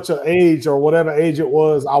 such an age or whatever age it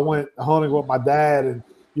was. I went hunting with my dad, and,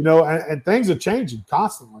 you know, and things are changing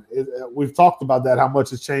constantly. We've talked about that, how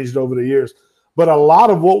much it's changed over the years. But a lot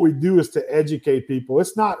of what we do is to educate people.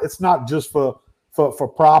 It's not just for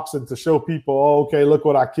props and to show people, oh, okay, look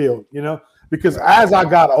what I killed, you know. Because as I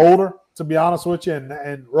got older, to be honest with you,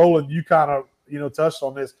 and Roland, you kind of, you know, touched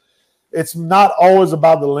on this, it's not always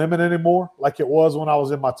about the limit anymore like it was when I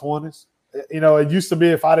was in my 20s. You know, it used to be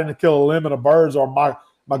if I didn't kill a limit of birds, or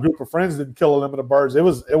my group of friends didn't kill a limit of birds, it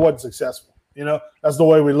wasn't successful. You know, that's the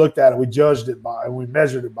way we looked at it. We judged it by, and we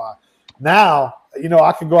measured it by. Now, you know,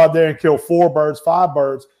 I can go out there and kill 4 birds, 5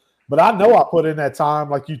 birds, but I know I put in that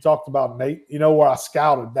time, like you talked about, Nate, you know, where I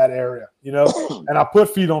scouted that area, you know, and I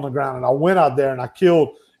put feet on the ground and I went out there and I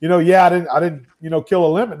killed, you know, I didn't, you know, kill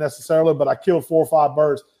a limit necessarily, but I killed 4 or 5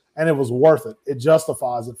 birds, and it was worth it. It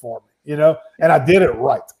justifies it for me, you know, and I did it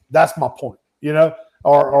right. That's my point, you know,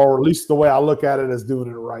 or at least the way I look at it as doing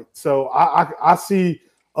it right. So I see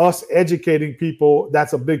us educating people.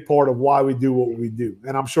 That's a big part of why we do what we do.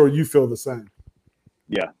 And I'm sure you feel the same.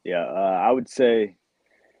 Yeah. I would say,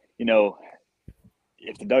 you know,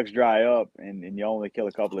 if the ducks dry up and you only kill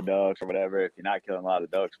a couple of ducks or whatever, if you're not killing a lot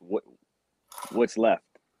of ducks, what's left?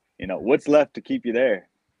 You know, what's left to keep you there?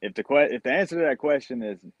 If the answer to that question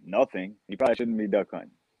is nothing, you probably shouldn't be duck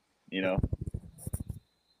hunting, you know?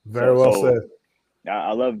 Very well said.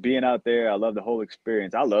 I love being out there. I love the whole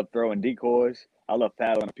experience. I love throwing decoys. I love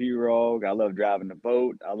paddling a pirogue. I love driving the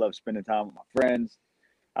boat. I love spending time with my friends.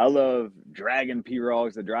 I love dragging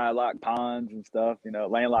pirogues to dry lock ponds and stuff, you know,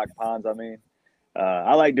 landlocked ponds. I mean,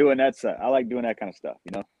 I like doing that stuff. I like doing that kind of stuff,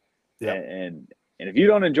 you know? Yeah. And if you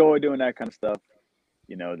don't enjoy doing that kind of stuff,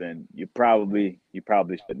 you know, then you probably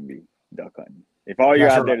shouldn't be duck hunting. If all you're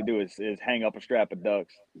out there to do is hang up a strap of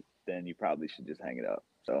ducks, then you probably should just hang it up.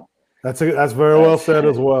 So that's very well said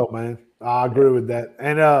as well, man. I agree with that.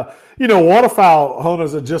 And, waterfowl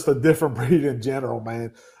hunters are just a different breed in general,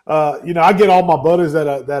 man. I get all my buddies that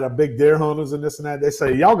are big deer hunters and this and that. They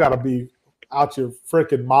say, y'all got to be out your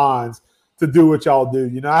freaking minds to do what y'all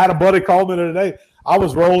do. I had a buddy call me today. I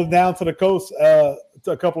was rolling down to the coast a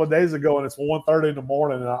couple of days ago, and it's 1:30 in the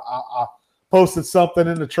morning, and I posted something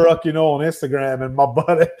in the truck, on Instagram, and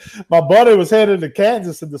my buddy was headed to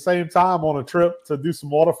Kansas at the same time on a trip to do some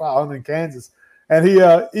waterfowl hunting in Kansas. And he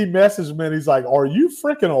messaged me and he's like, "Are you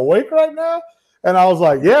freaking awake right now?" And I was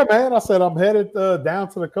like, "Yeah, man." I said, "I'm headed down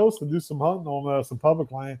to the coast to do some hunting on some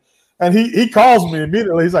public land." And he calls me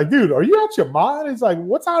immediately. He's like, "Dude, are you out your mind?" He's like,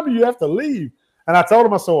 "What time do you have to leave?" And I told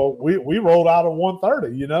him, I said, "Well, we rolled out at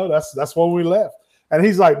 1:30. That's when we left." And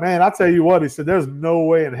he's like, "Man, I tell you what," he said, "there's no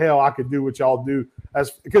way in hell I could do what y'all do,"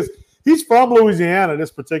 because he's from Louisiana, this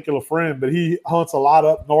particular friend, but he hunts a lot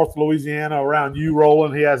up north Louisiana around you,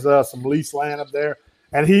 Roland. He has some lease land up there.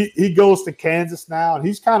 And he goes to Kansas now, and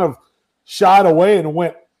he's kind of shied away and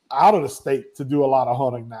went out of the state to do a lot of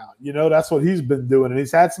hunting now. That's what he's been doing, and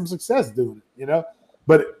he's had some success doing it,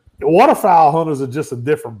 But waterfowl hunters are just a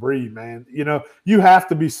different breed, man. You have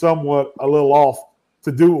to be somewhat a little off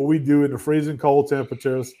to do what we do in the freezing cold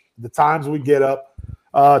temperatures, the times we get up.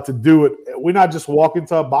 To do it. We're not just walking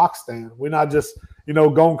to a box stand. We're not just,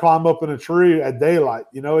 go and climb up in a tree at daylight.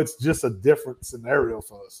 It's just a different scenario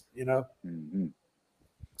for us, Mm-hmm.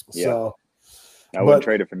 Yeah. So I wouldn't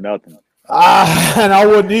trade it for nothing. And I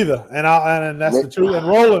wouldn't either. And that's the truth. And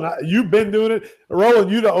Roland, you've been doing it.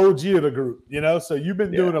 Roland, you're the OG of the group, so you've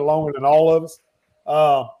been doing it longer than all of us.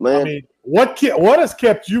 I mean, what has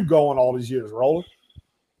kept you going all these years, Roland?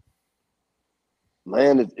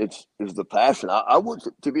 Man, it's the passion. I would,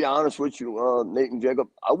 to be honest with you, Nate and Jacob,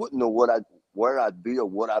 I wouldn't know where I'd be or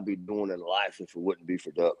what I'd be doing in life if it wouldn't be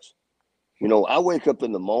for ducks. I wake up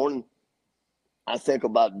in the morning, I think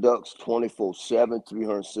about ducks 24/7,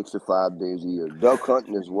 365 days a year. Duck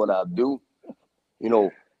hunting is what I do. I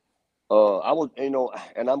was, and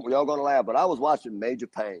y'all gonna laugh, but I was watching Major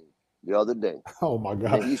Payne the other day. Oh my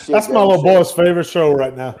God, that's my little boy's favorite show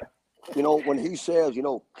right now. When he says,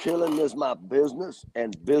 killing is my business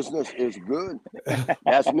and business is good,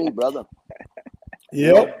 that's me, brother.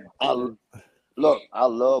 Yep. I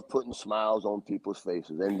love putting smiles on people's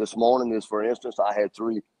faces. And this morning for instance, I had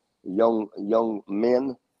 3 young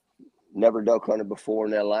men, never duck hunted before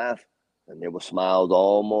in their life, and they were smiles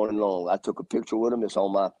all morning long. I took a picture with them. It's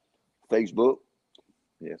on my Facebook.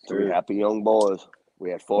 Yes, 3 happy young boys. We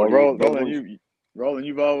had 40. Roland,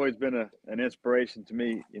 you've always been an inspiration to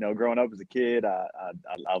me. Growing up as a kid, I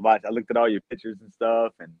looked at all your pictures and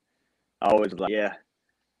stuff, and I always was like, yeah,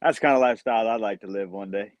 that's the kind of lifestyle I'd like to live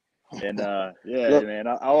one day. And look, man,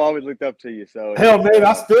 I always looked up to you. So hell, Nate,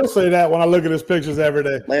 I still say that when I look at his pictures every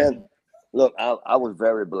day. Man, look, I was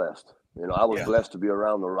very blessed. I was blessed to be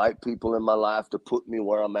around the right people in my life to put me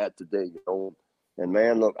where I'm at today. And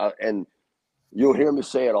man, look, and you'll hear me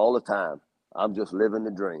say it all the time. I'm just living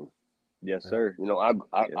the dream. Yes, sir.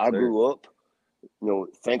 I grew up,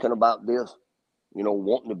 thinking about this,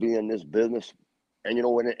 wanting to be in this business. And,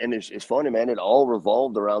 and it's funny, man, it all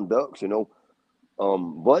revolved around ducks,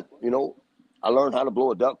 But, I learned how to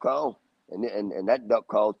blow a duck call. And that duck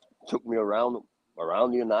call took me around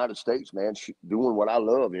the United States, man, doing what I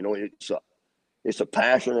love. It's a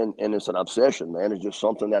passion and it's an obsession, man. It's just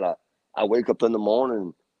something that I wake up in the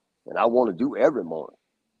morning and I want to do every morning.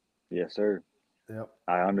 Yes, sir. Yep.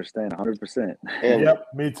 I understand 100%. Yep,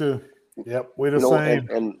 me too. Yep, we're the same.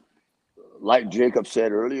 And like Jacob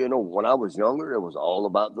said earlier, when I was younger, it was all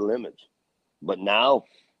about the limits. But now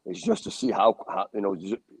it's just to see how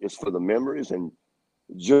it's for the memories and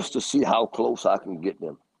just to see how close I can get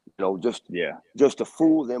them. Just to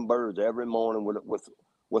fool them birds every morning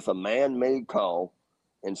with a man-made call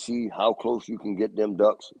and see how close you can get them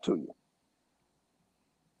ducks to you.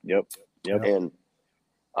 Yep. And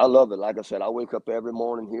I love it. Like I said, I wake up every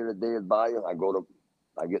morning here at Dead Bayou. I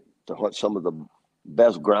get to hunt some of the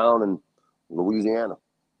best ground in Louisiana.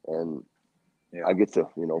 And I get to,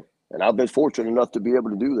 and I've been fortunate enough to be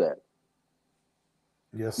able to do that.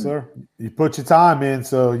 Yes, sir. You put your time in,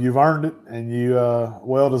 so you've earned it, and you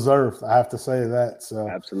well deserved. I have to say that. So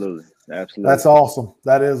absolutely. That's awesome.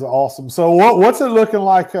 That is awesome. So what's it looking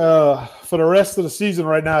like for the rest of the season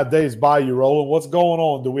right now at Days Bayou, Roland? What's going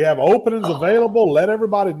on? Do we have openings available? Let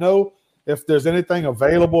everybody know if there's anything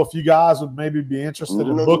available. If you guys would maybe be interested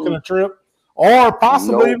in booking a trip, or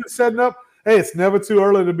possibly even setting up. Hey, it's never too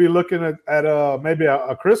early to be looking at maybe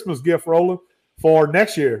a Christmas gift, Roland, for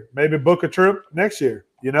next year. Maybe book a trip next year.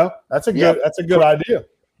 That's a good idea.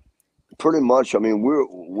 Pretty much. I mean,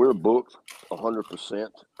 we're booked 100%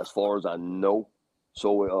 as far as I know.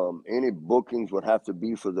 So any bookings would have to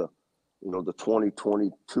be for the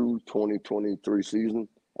 2022-2023 season.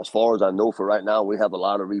 As far as I know, for right now, we have a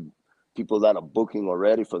lot of people that are booking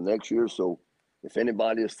already for next year. So if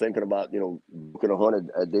anybody is thinking about booking a hunt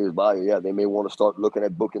at Days Bayou, yeah, they may want to start looking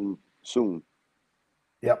at booking soon.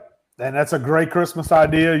 Yep. And that's a great Christmas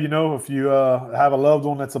idea, if you have a loved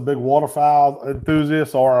one that's a big waterfowl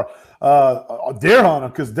enthusiast or a deer hunter,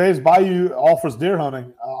 because Days Bayou offers deer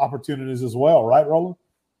hunting opportunities as well, right, Roland?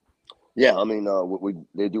 Yeah, I mean,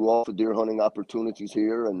 they do offer deer hunting opportunities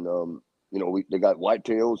here, and they got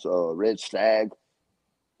whitetails, red stag,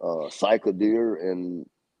 cyca deer, and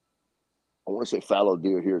I want to say fallow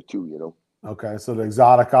deer here too. Okay, so the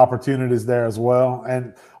exotic opportunities there as well.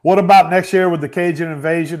 And what about next year with the Cajun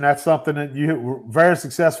Invasion? That's something that you were very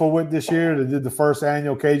successful with this year. They did the first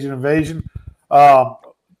annual Cajun Invasion. Are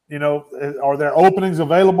there openings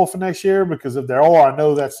available for next year? Because if there are, I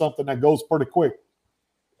know that's something that goes pretty quick.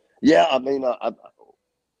 Yeah, I mean,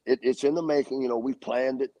 it's in the making. We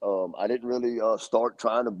planned it. I didn't really start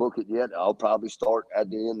trying to book it yet. I'll probably start at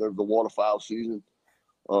the end of the waterfowl season,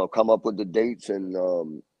 come up with the dates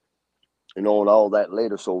and and all that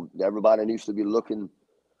later. So everybody needs to be looking,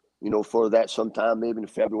 for that sometime maybe in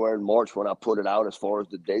February and March when I put it out as far as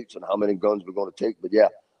the dates and how many guns we're going to take. But yeah,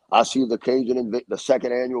 I see the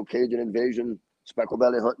second annual Cajun Invasion speckled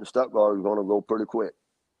belly hunting Stuttgart is going to go pretty quick.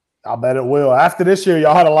 I bet it will. After this year,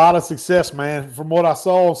 y'all had a lot of success, man. From what I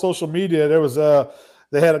saw on social media, there was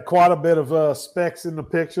they had quite a bit of specs in the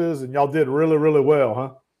pictures, and y'all did really, really well,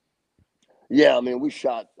 huh? Yeah, I mean, we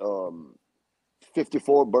shot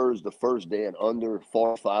 54 birds the first day in under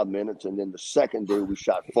 45 minutes, and then the second day we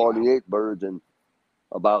shot 48 birds in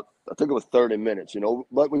about, I think it was 30 minutes.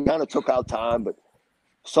 But we kind of took our time. But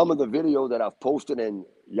some of the video that I've posted, and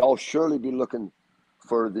y'all surely be looking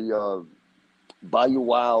for the Bayou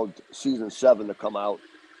Wild Season 7 to come out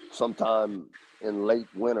sometime in late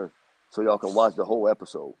winter, so y'all can watch the whole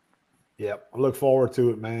episode. Yep, I look forward to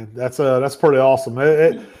it, man. That's pretty awesome.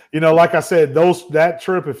 Like I said, that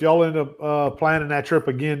trip, if y'all end up planning that trip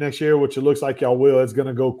again next year, which it looks like y'all will, it's going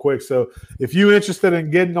to go quick. So if you're interested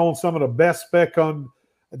in getting on some of the best spec on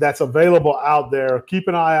that's available out there, keep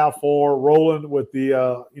an eye out for Roland with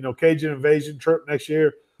the Cajun Invasion trip next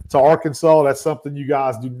year to Arkansas. That's something you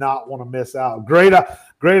guys do not want to miss out. Great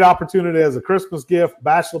opportunity as a Christmas gift,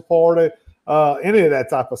 bachelor party. Any of that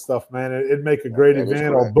type of stuff, man. It'd make a great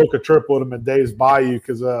event, or book a trip with them at Days Bayou,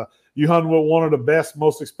 because you hunt with one of the best,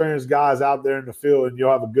 most experienced guys out there in the field, and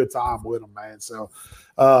you'll have a good time with them, man. So,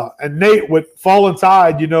 and Nate, with Fallen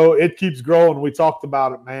Tide, it keeps growing. We talked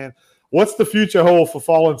about it, man. What's the future hold for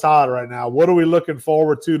Fallen Tide right now? What are we looking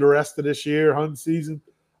forward to the rest of this year, hunting season?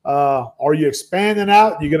 Are you expanding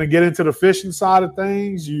out? You're going to get into the fishing side of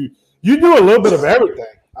things? You do a little bit of everything.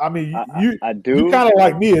 I mean, I do. You kind of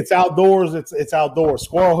like me. It's outdoors. It's outdoors.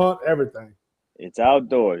 Squirrel hunt, everything. It's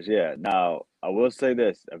outdoors, yeah. Now, I will say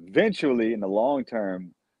this. Eventually, in the long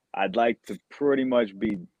term, I'd like to pretty much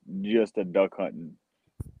be just a duck hunting,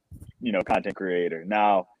 content creator.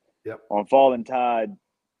 Now, on Fallen Tide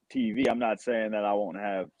TV, I'm not saying that I won't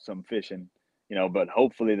have some fishing, but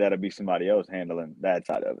hopefully that'll be somebody else handling that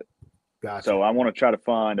side of it. Gotcha. So I want to try to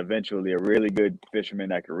find eventually a really good fisherman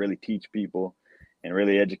that could really teach people and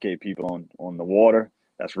really educate people on the water.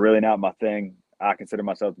 That's really not my thing. I consider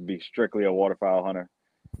myself to be strictly a waterfowl hunter.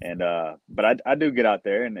 And but I do get out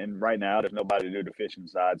there, and right now there's nobody to do the fishing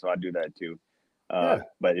side, so I do that too.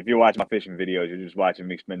 But if you're watching my fishing videos, you're just watching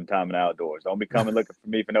me spending time in the outdoors. Don't be coming looking for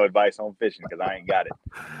me for no advice on fishing, because I ain't got it.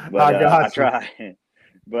 But I try.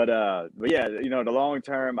 But yeah, the long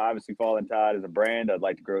term, obviously Fallen Tide is a brand. I'd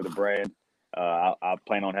like to grow the brand. I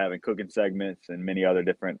plan on having cooking segments and many other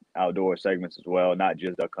different outdoor segments as well, not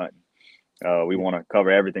just duck hunting. We want to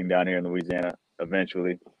cover everything down here in Louisiana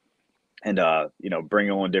eventually, and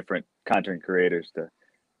bring on different content creators to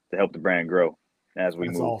help the brand grow as we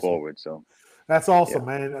move forward. So that's awesome,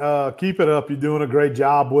 man. Keep it up. You're doing a great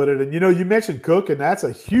job with it. And you mentioned cooking. That's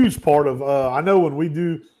a huge part of. I know when we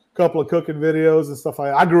do a couple of cooking videos and stuff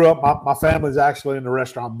like that. I grew up. My family's actually in the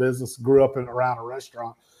restaurant business. Grew up around a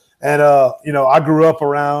restaurant. And, I grew up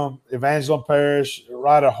around Evangeline Parish,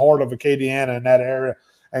 right at the heart of Acadiana in that area.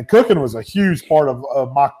 And cooking was a huge part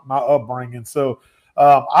of my upbringing. So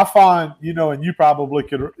I find, and you probably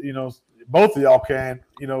could, both of y'all can,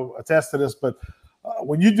 attest to this. But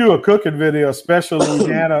when you do a cooking video, especially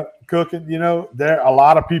Louisiana cooking, there a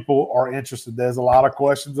lot of people are interested. There's a lot of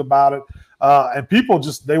questions about it. And people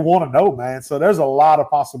they want to know, man. So there's a lot of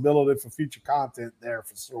possibility for future content there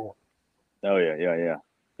for sure. Oh, yeah.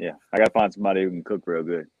 Yeah, I got to find somebody who can cook real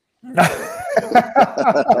good. Just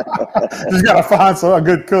gotta find a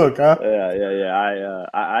good cook, huh? Yeah.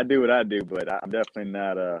 I do what I do, but I'm definitely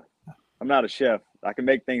not I'm not a chef. I can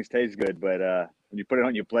make things taste good, but when you put it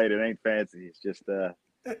on your plate, it ain't fancy. It's just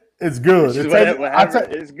It's good. it's just whatever.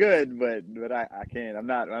 It's good, but I can't. I'm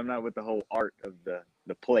not with the whole art of the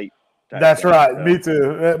plate. That's right. So, Me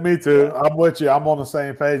too. Me too. Yeah. I'm with you. I'm on the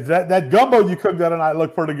same page. That gumbo you cooked the other night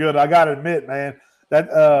looked pretty good. I got to admit, man,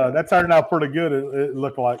 that turned out pretty good. It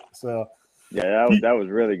looked like so. Yeah, that was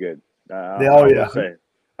really good. I will say,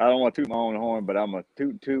 I don't want to toot my own horn, but I'm gonna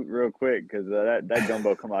toot real quick because that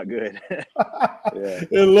gumbo come out good. Yeah.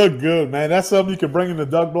 It looked good, man. That's something you can bring in the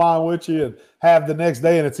duck blind with you and have the next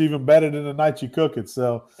day, and it's even better than the night you cook it.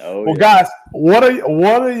 So, guys, what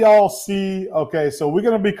do y'all see? Okay, so we're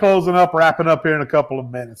gonna be wrapping up here in a couple of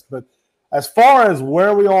minutes. But as far as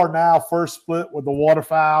where we are now, first split with the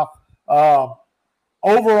waterfowl,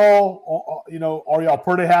 overall, are y'all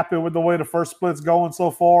pretty happy with the way the first split's going so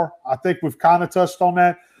far? I think we've kind of touched on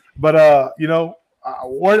that, but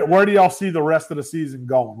where do y'all see the rest of the season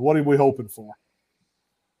going? What are we hoping for?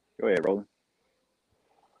 Go ahead, Roland.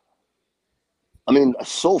 I mean,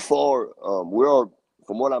 so far, we're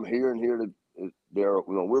from what I'm hearing here,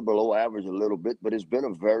 we're below average a little bit, but it's been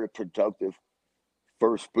a very productive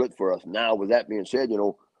first split for us. Now, with that being said,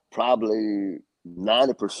 probably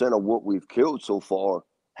 90% of what we've killed so far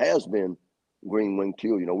has been green wing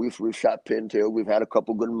teal. We've shot pintail. We've had a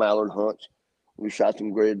couple good mallard hunts. We shot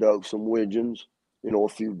some gray ducks, some widgeons, a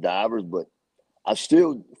few divers, but I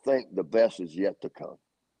still think the best is yet to come.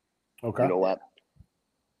 Okay.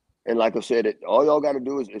 And like I said, all y'all got to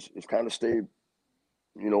do is kind of stay,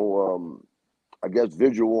 I guess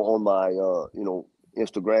visual on my,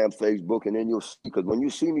 Instagram, Facebook, and then you'll see, because when you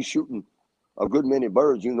see me shooting a good many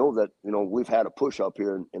birds, that, we've had a push up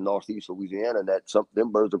here in Northeast Louisiana, and that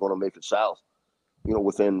them birds are going to make it south,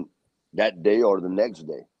 within that day or the next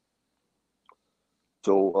day.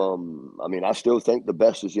 So, I still think the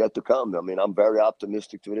best is yet to come. I'm very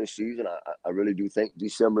optimistic to this season. I really do think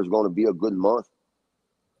December is going to be a good month.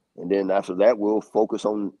 And then after that, we'll focus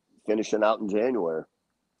on finishing out in January.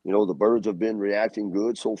 The birds have been reacting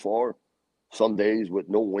good so far. Some days with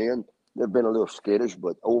no wind, they've been a little skittish,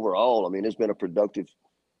 but overall, it's been a productive,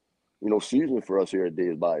 season for us here at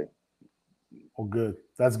Days Bayou. Well, good.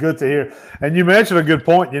 That's good to hear. And you mentioned a good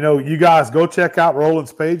point. You guys go check out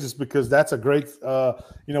Roland's pages because that's a great.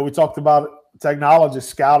 We talked about technology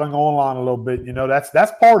scouting online a little bit.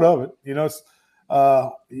 That's part of it.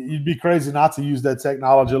 You'd be crazy not to use that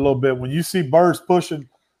technology a little bit. When you see birds pushing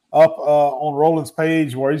up on Roland's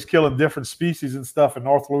page where he's killing different species and stuff in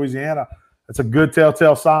North Louisiana, it's a good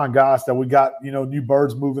telltale sign, guys, that we got new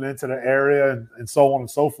birds moving into the area and so on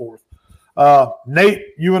and so forth. Nate,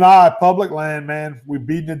 you and I, public land, man, we're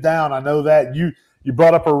beating it down. I know that you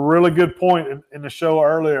brought up a really good point in the show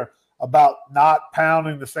earlier about not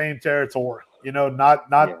pounding the same territory, not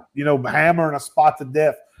hammering a spot to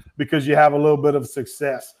death because you have a little bit of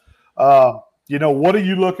success. What are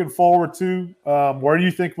you looking forward to? Where do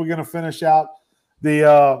you think we're going to finish out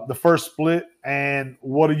the first split, and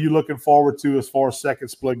what are you looking forward to as far as second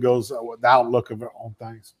split goes, the outlook on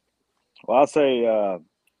things? Well, I'll say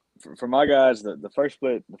for my guys, the first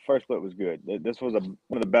split was good. This was one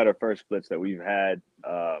of the better first splits that we've had.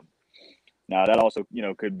 Now that also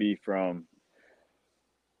could be from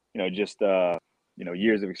just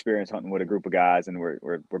years of experience hunting with a group of guys, and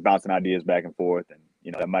we're bouncing ideas back and forth, and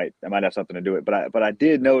that might have something to do with it. But I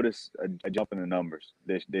did notice a jump in the numbers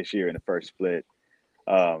this year in the first split.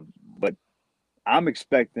 But I'm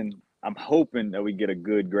hoping that we get a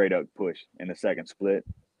good gray duck push in the second split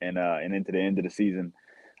and into the end of the season.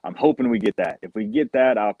 I'm hoping we get that. If we get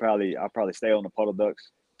that, I'll probably stay on the puddle ducks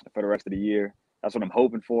for the rest of the year. That's what I'm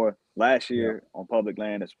hoping for. Last year on public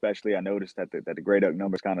land, especially, I noticed that the gray duck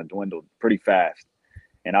numbers kind of dwindled pretty fast,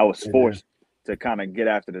 and I was forced to kind of get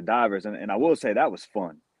after the divers. And I will say that was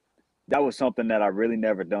fun. That was something that I really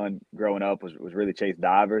never done growing up was really chase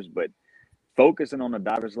divers, but focusing on the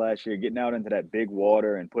divers last year, getting out into that big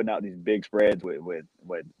water and putting out these big spreads with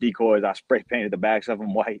decoys. I spray painted the backs of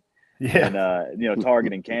them white. Yeah. And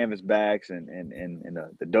targeting canvas backs and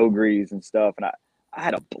the dogrees and stuff. And I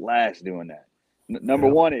had a blast doing that. Number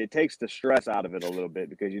one, it takes the stress out of it a little bit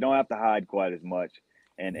because you don't have to hide quite as much.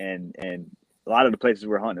 And a lot of the places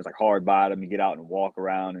we're hunting is like hard bottom. You get out and walk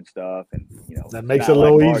around and stuff, and that makes it a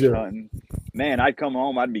little easier. Hunting. Man, I'd come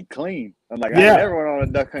home, I'd be clean. I'm like, I never went on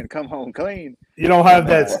a duck hunt and come home clean. You don't have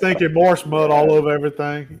that stinking marsh mud all over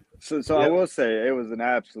everything. So I will say it was an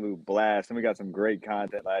absolute blast, and we got some great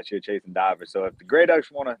content last year chasing divers. So if the gray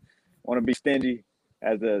ducks want to be stingy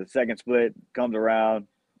as the second split comes around,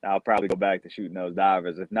 I'll probably go back to shooting those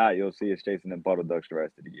divers. If not, you'll see us chasing them puddle ducks the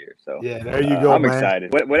rest of the year. So yeah, there you go, I'm man.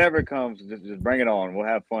 excited. Whatever comes, just bring it on. We'll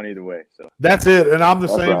have fun either way. So that's it, and I'm the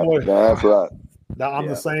That's same right. way. That's right. I'm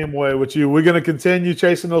the same way with you. We're going to continue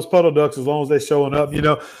chasing those puddle ducks as long as they're showing up. You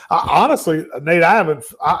know, honestly, Nate,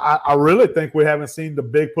 I really think we haven't seen the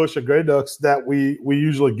big push of gray ducks that we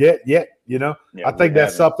usually get yet. You know, I think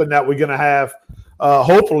that's something that we're going to have,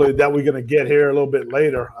 hopefully, that we're going to get here a little bit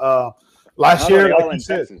later. Last year, like you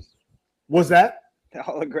said, was that?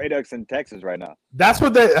 All the gray ducks in Texas right now. That's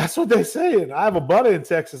what they say. And I have a buddy in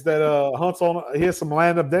Texas that hunts on. He has some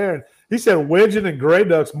land up there, and he said widgeon and gray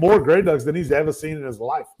ducks, more gray ducks than he's ever seen in his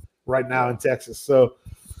life right now in Texas. So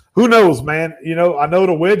who knows, man? You know, I know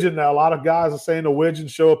the widgeon. A lot of guys are saying the widgeon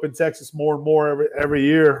show up in Texas more and more every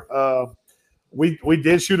year. We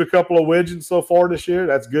did shoot a couple of widgeons so far this year.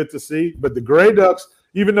 That's good to see. But the gray ducks,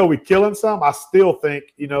 even though we're killing some, I still think,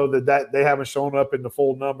 you know, that they haven't shown up in the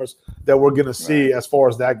full numbers that we're going to see as far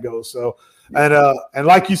as that goes. So, and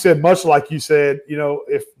like you said, much like you said, you know,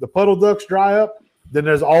 if the puddle ducks dry up, then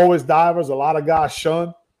there's always divers. A lot of guys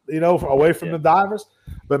shun, you know, away from the divers.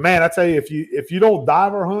 But man, I tell you, if you don't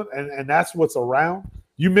diver hunt and that's what's around,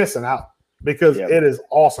 you're missing out because it is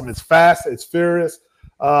awesome. It's fast. It's furious.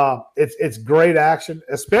 It's great action,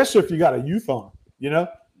 especially if you got a youth on, you know.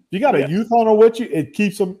 You got a youth hunter with you, it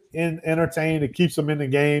keeps them entertained. It keeps them in the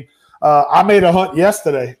game. I made a hunt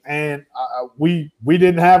yesterday, and we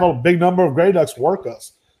didn't have a big number of gray ducks work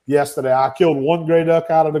us yesterday. I killed one gray duck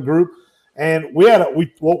out of the group, and we had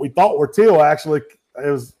what we thought were teal. Actually,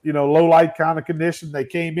 it was, you know, low light kind of condition. They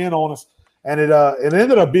came in on us, and it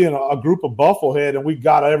ended up being a group of bufflehead, and we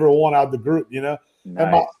got everyone out of the group. You know,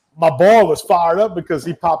 and my boy was fired up because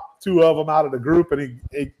he popped two of them out of the group,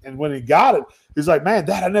 and when he got it, he's like, "Man,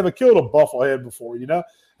 Dad, I never killed a bufflehead before," you know.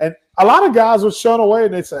 And a lot of guys would shun away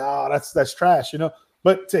and they'd say, "Oh, that's trash," you know.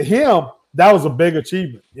 But to him, that was a big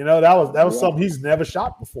achievement, you know. That was something he's never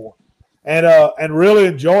shot before, and really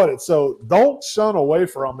enjoyed it. So don't shun away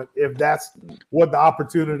from it if that's what the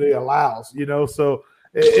opportunity allows, you know. So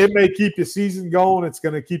it may keep your season going. It's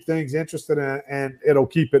going to keep things interesting, and it'll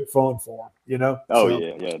keep it fun for them, you know. Oh,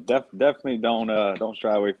 so, definitely don't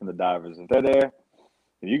shy away from the divers. If they're there,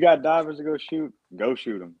 if you got divers to go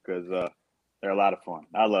shoot them because they're a lot of fun.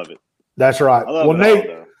 I love it. That's right. Well, Nate,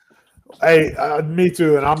 hey, me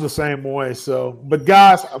too, and I'm the same way. So, but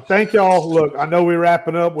guys, thank y'all. Look, I know we're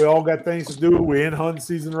wrapping up. We all got things to do. We're in hunting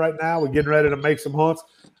season right now. We're getting ready to make some hunts.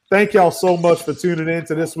 Thank y'all so much for tuning in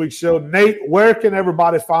to this week's show. Nate, where can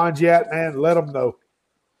everybody find you at, man? Let them know.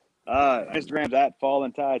 Instagram's at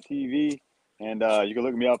Falling Tide TV, and you can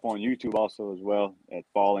look me up on YouTube also as well at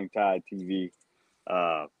Falling Tide TV.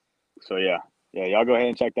 So y'all go ahead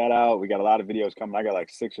and check that out. We got a lot of videos coming. I got like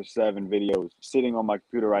 6 or 7 videos sitting on my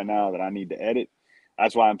computer right now that I need to edit.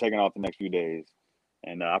 That's why I'm taking off the next few days,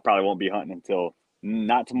 and I probably won't be hunting until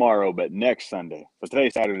not tomorrow, but next Sunday. So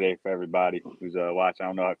today's Saturday for everybody who's watching. I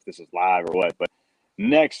don't know if this is live or what, but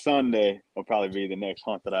next Sunday will probably be the next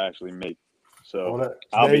hunt that I actually make. So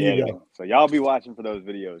I'll be editing. So y'all be watching for those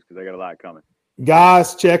videos because I got a lot coming.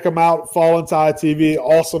 Guys, check them out. Fallen Tide TV,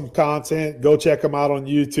 awesome content. Go check them out on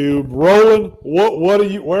YouTube. Roland,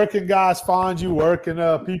 where can guys find you? Where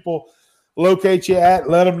can people locate you at?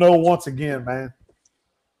 Let them know once again, man.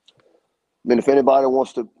 I mean, if anybody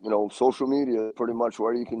wants to, you know, social media, pretty much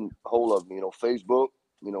where you can hold of me, you know, Facebook,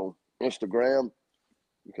 you know, Instagram,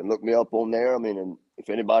 you can look me up on there. I mean, and if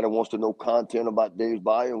anybody wants to know content about Dave's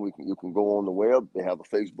Bayou, you can go on the web. They have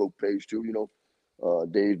a Facebook page too, you know,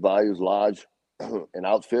 Dave's Bayou's Lodge and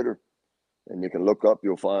Outfitter. And you can look up,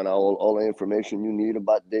 you'll find all the information you need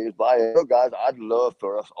about Dave's Bayou. Look, guys, I'd love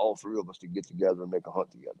for us, all three of us, to get together and make a hunt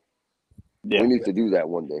together. Yeah. We need to do that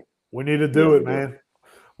one day. We need to do it, man.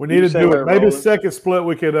 We need to do it. Maybe second split,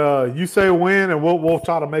 we could you say when, and we'll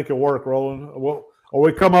try to make it work, Roland. We'll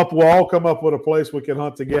all come up with a place we can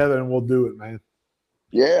hunt together, and we'll do it, man.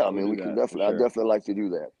 Yeah, I mean, we can definitely. I'd definitely like to do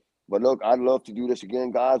that. But look, I'd love to do this again,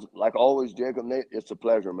 guys. Like always, Jacob, Nate, it's a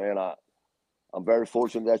pleasure, man. I'm very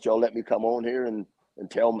fortunate that y'all let me come on here and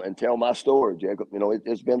tell my story, Jacob. You know,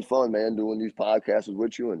 it's been fun, man, doing these podcasts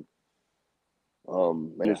with you, and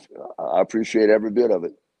I appreciate every bit of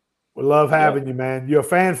it. We love having you, man. You're a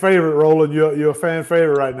fan favorite, Roland. You're a fan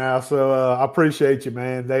favorite right now, so I appreciate you,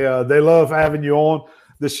 man. They love having you on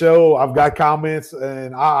the show. I've got comments,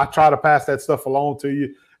 and I try to pass that stuff along to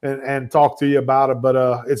you and talk to you about it.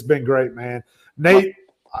 But it's been great, man. Nate,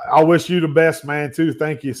 I wish you the best, man, too.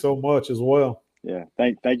 Thank you so much as well. Yeah,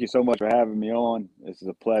 thank you so much for having me on. This is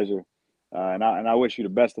a pleasure, and I wish you the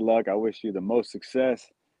best of luck. I wish you the most success,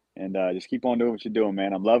 and just keep on doing what you're doing,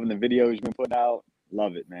 man. I'm loving the videos you've been putting out.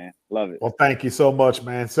 Love it, man. Love it. Well, thank you so much,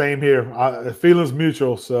 man. Same here. Feelings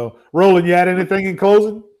mutual. So, Roland, you had anything in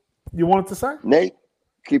closing you wanted to say? Nate,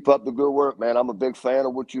 keep up the good work, man. I'm a big fan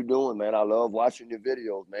of what you're doing, man. I love watching your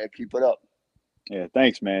videos, man. Keep it up. Yeah,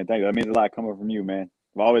 thanks, man. Thank you. That means a lot coming from you, man.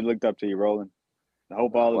 I've always looked up to you, Roland. I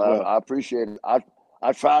hope all is well. I appreciate it. I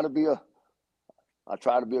try to be a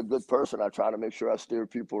good person. I try to make sure I steer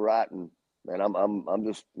people right, and man, I'm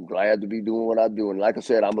just glad to be doing what I do. And like I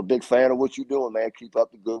said, I'm a big fan of what you're doing, man. Keep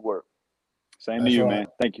up the good work. Same to you, man.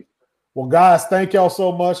 Thank you. Well, guys, thank y'all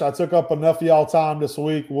so much. I took up enough of y'all time this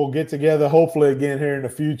week. We'll get together hopefully again here in the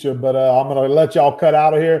future, but I'm going to let y'all cut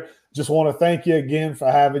out of here. Just want to thank you again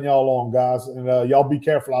for having y'all on, guys. And y'all be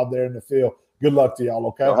careful out there in the field. Good luck to y'all,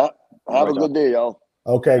 okay? Have a good day, y'all.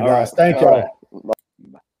 Okay, guys. Right. Thank y'all. Right.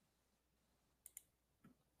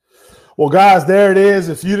 Well, guys, there it is.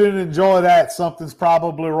 If you didn't enjoy that, something's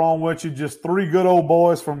probably wrong with you. Just three good old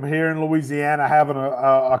boys from here in Louisiana having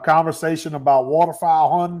a conversation about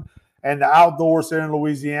waterfowl hunting and the outdoors here in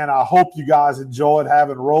Louisiana. I hope you guys enjoyed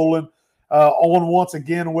having Roland on once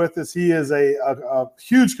again with us. He is a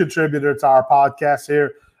huge contributor to our podcast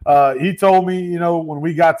here. He told me, when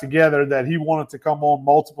we got together that he wanted to come on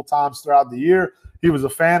multiple times throughout the year. He was a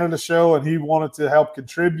fan of the show, and he wanted to help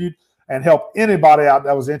contribute and help anybody out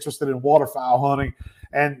that was interested in waterfowl hunting.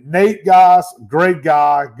 And Nate, guys, great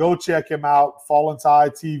guy. Go check him out, Fallen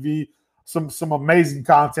Tide TV. Some amazing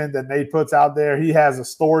content that Nate puts out there. He has a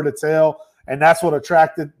story to tell, and that's what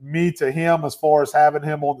attracted me to him as far as having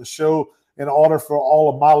him on the show in order for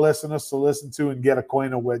all of my listeners to listen to and get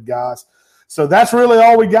acquainted with, guys. So that's really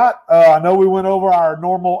all we got. I know we went over our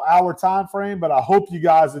normal hour time frame, but I hope you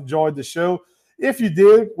guys enjoyed the show. If you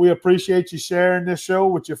did, we appreciate you sharing this show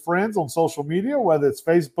with your friends on social media, whether it's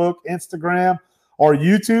Facebook, Instagram, or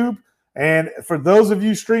YouTube. And for those of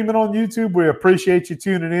you streaming on YouTube, we appreciate you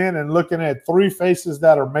tuning in and looking at three faces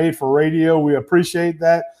that are made for radio. We appreciate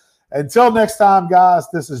that. Until next time, guys,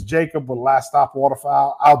 this is Jacob with Last Stop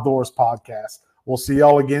Waterfowl Outdoors Podcast. We'll see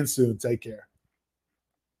y'all again soon. Take care.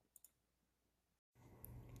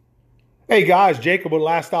 Hey, guys, Jacob with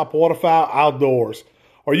Last Stop Waterfowl Outdoors.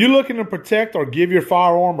 Are you looking to protect or give your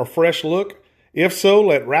firearm a fresh look? If so,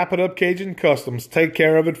 let Wrap It Up Cajun Customs take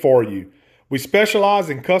care of it for you. We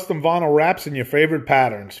specialize in custom vinyl wraps in your favorite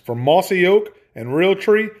patterns, from mossy oak and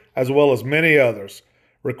Realtree, as well as many others.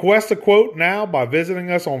 Request a quote now by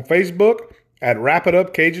visiting us on Facebook at Wrap It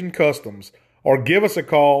Up Cajun Customs, or give us a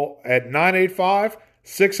call at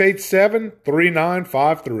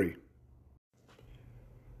 985-687-3953.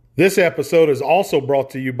 This episode is also brought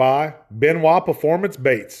to you by Benoit Performance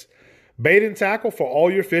Baits. Bait and tackle for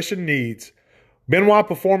all your fishing needs. Benoit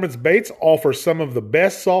Performance Baits offers some of the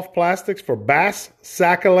best soft plastics for bass,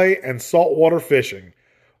 sac-a-lait, and saltwater fishing.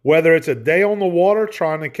 Whether it's a day on the water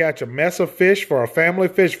trying to catch a mess of fish for a family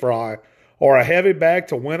fish fry or a heavy bag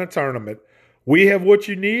to win a tournament, we have what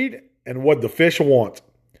you need and what the fish want.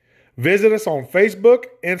 Visit us on Facebook,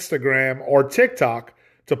 Instagram, or TikTok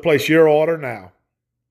to place your order now.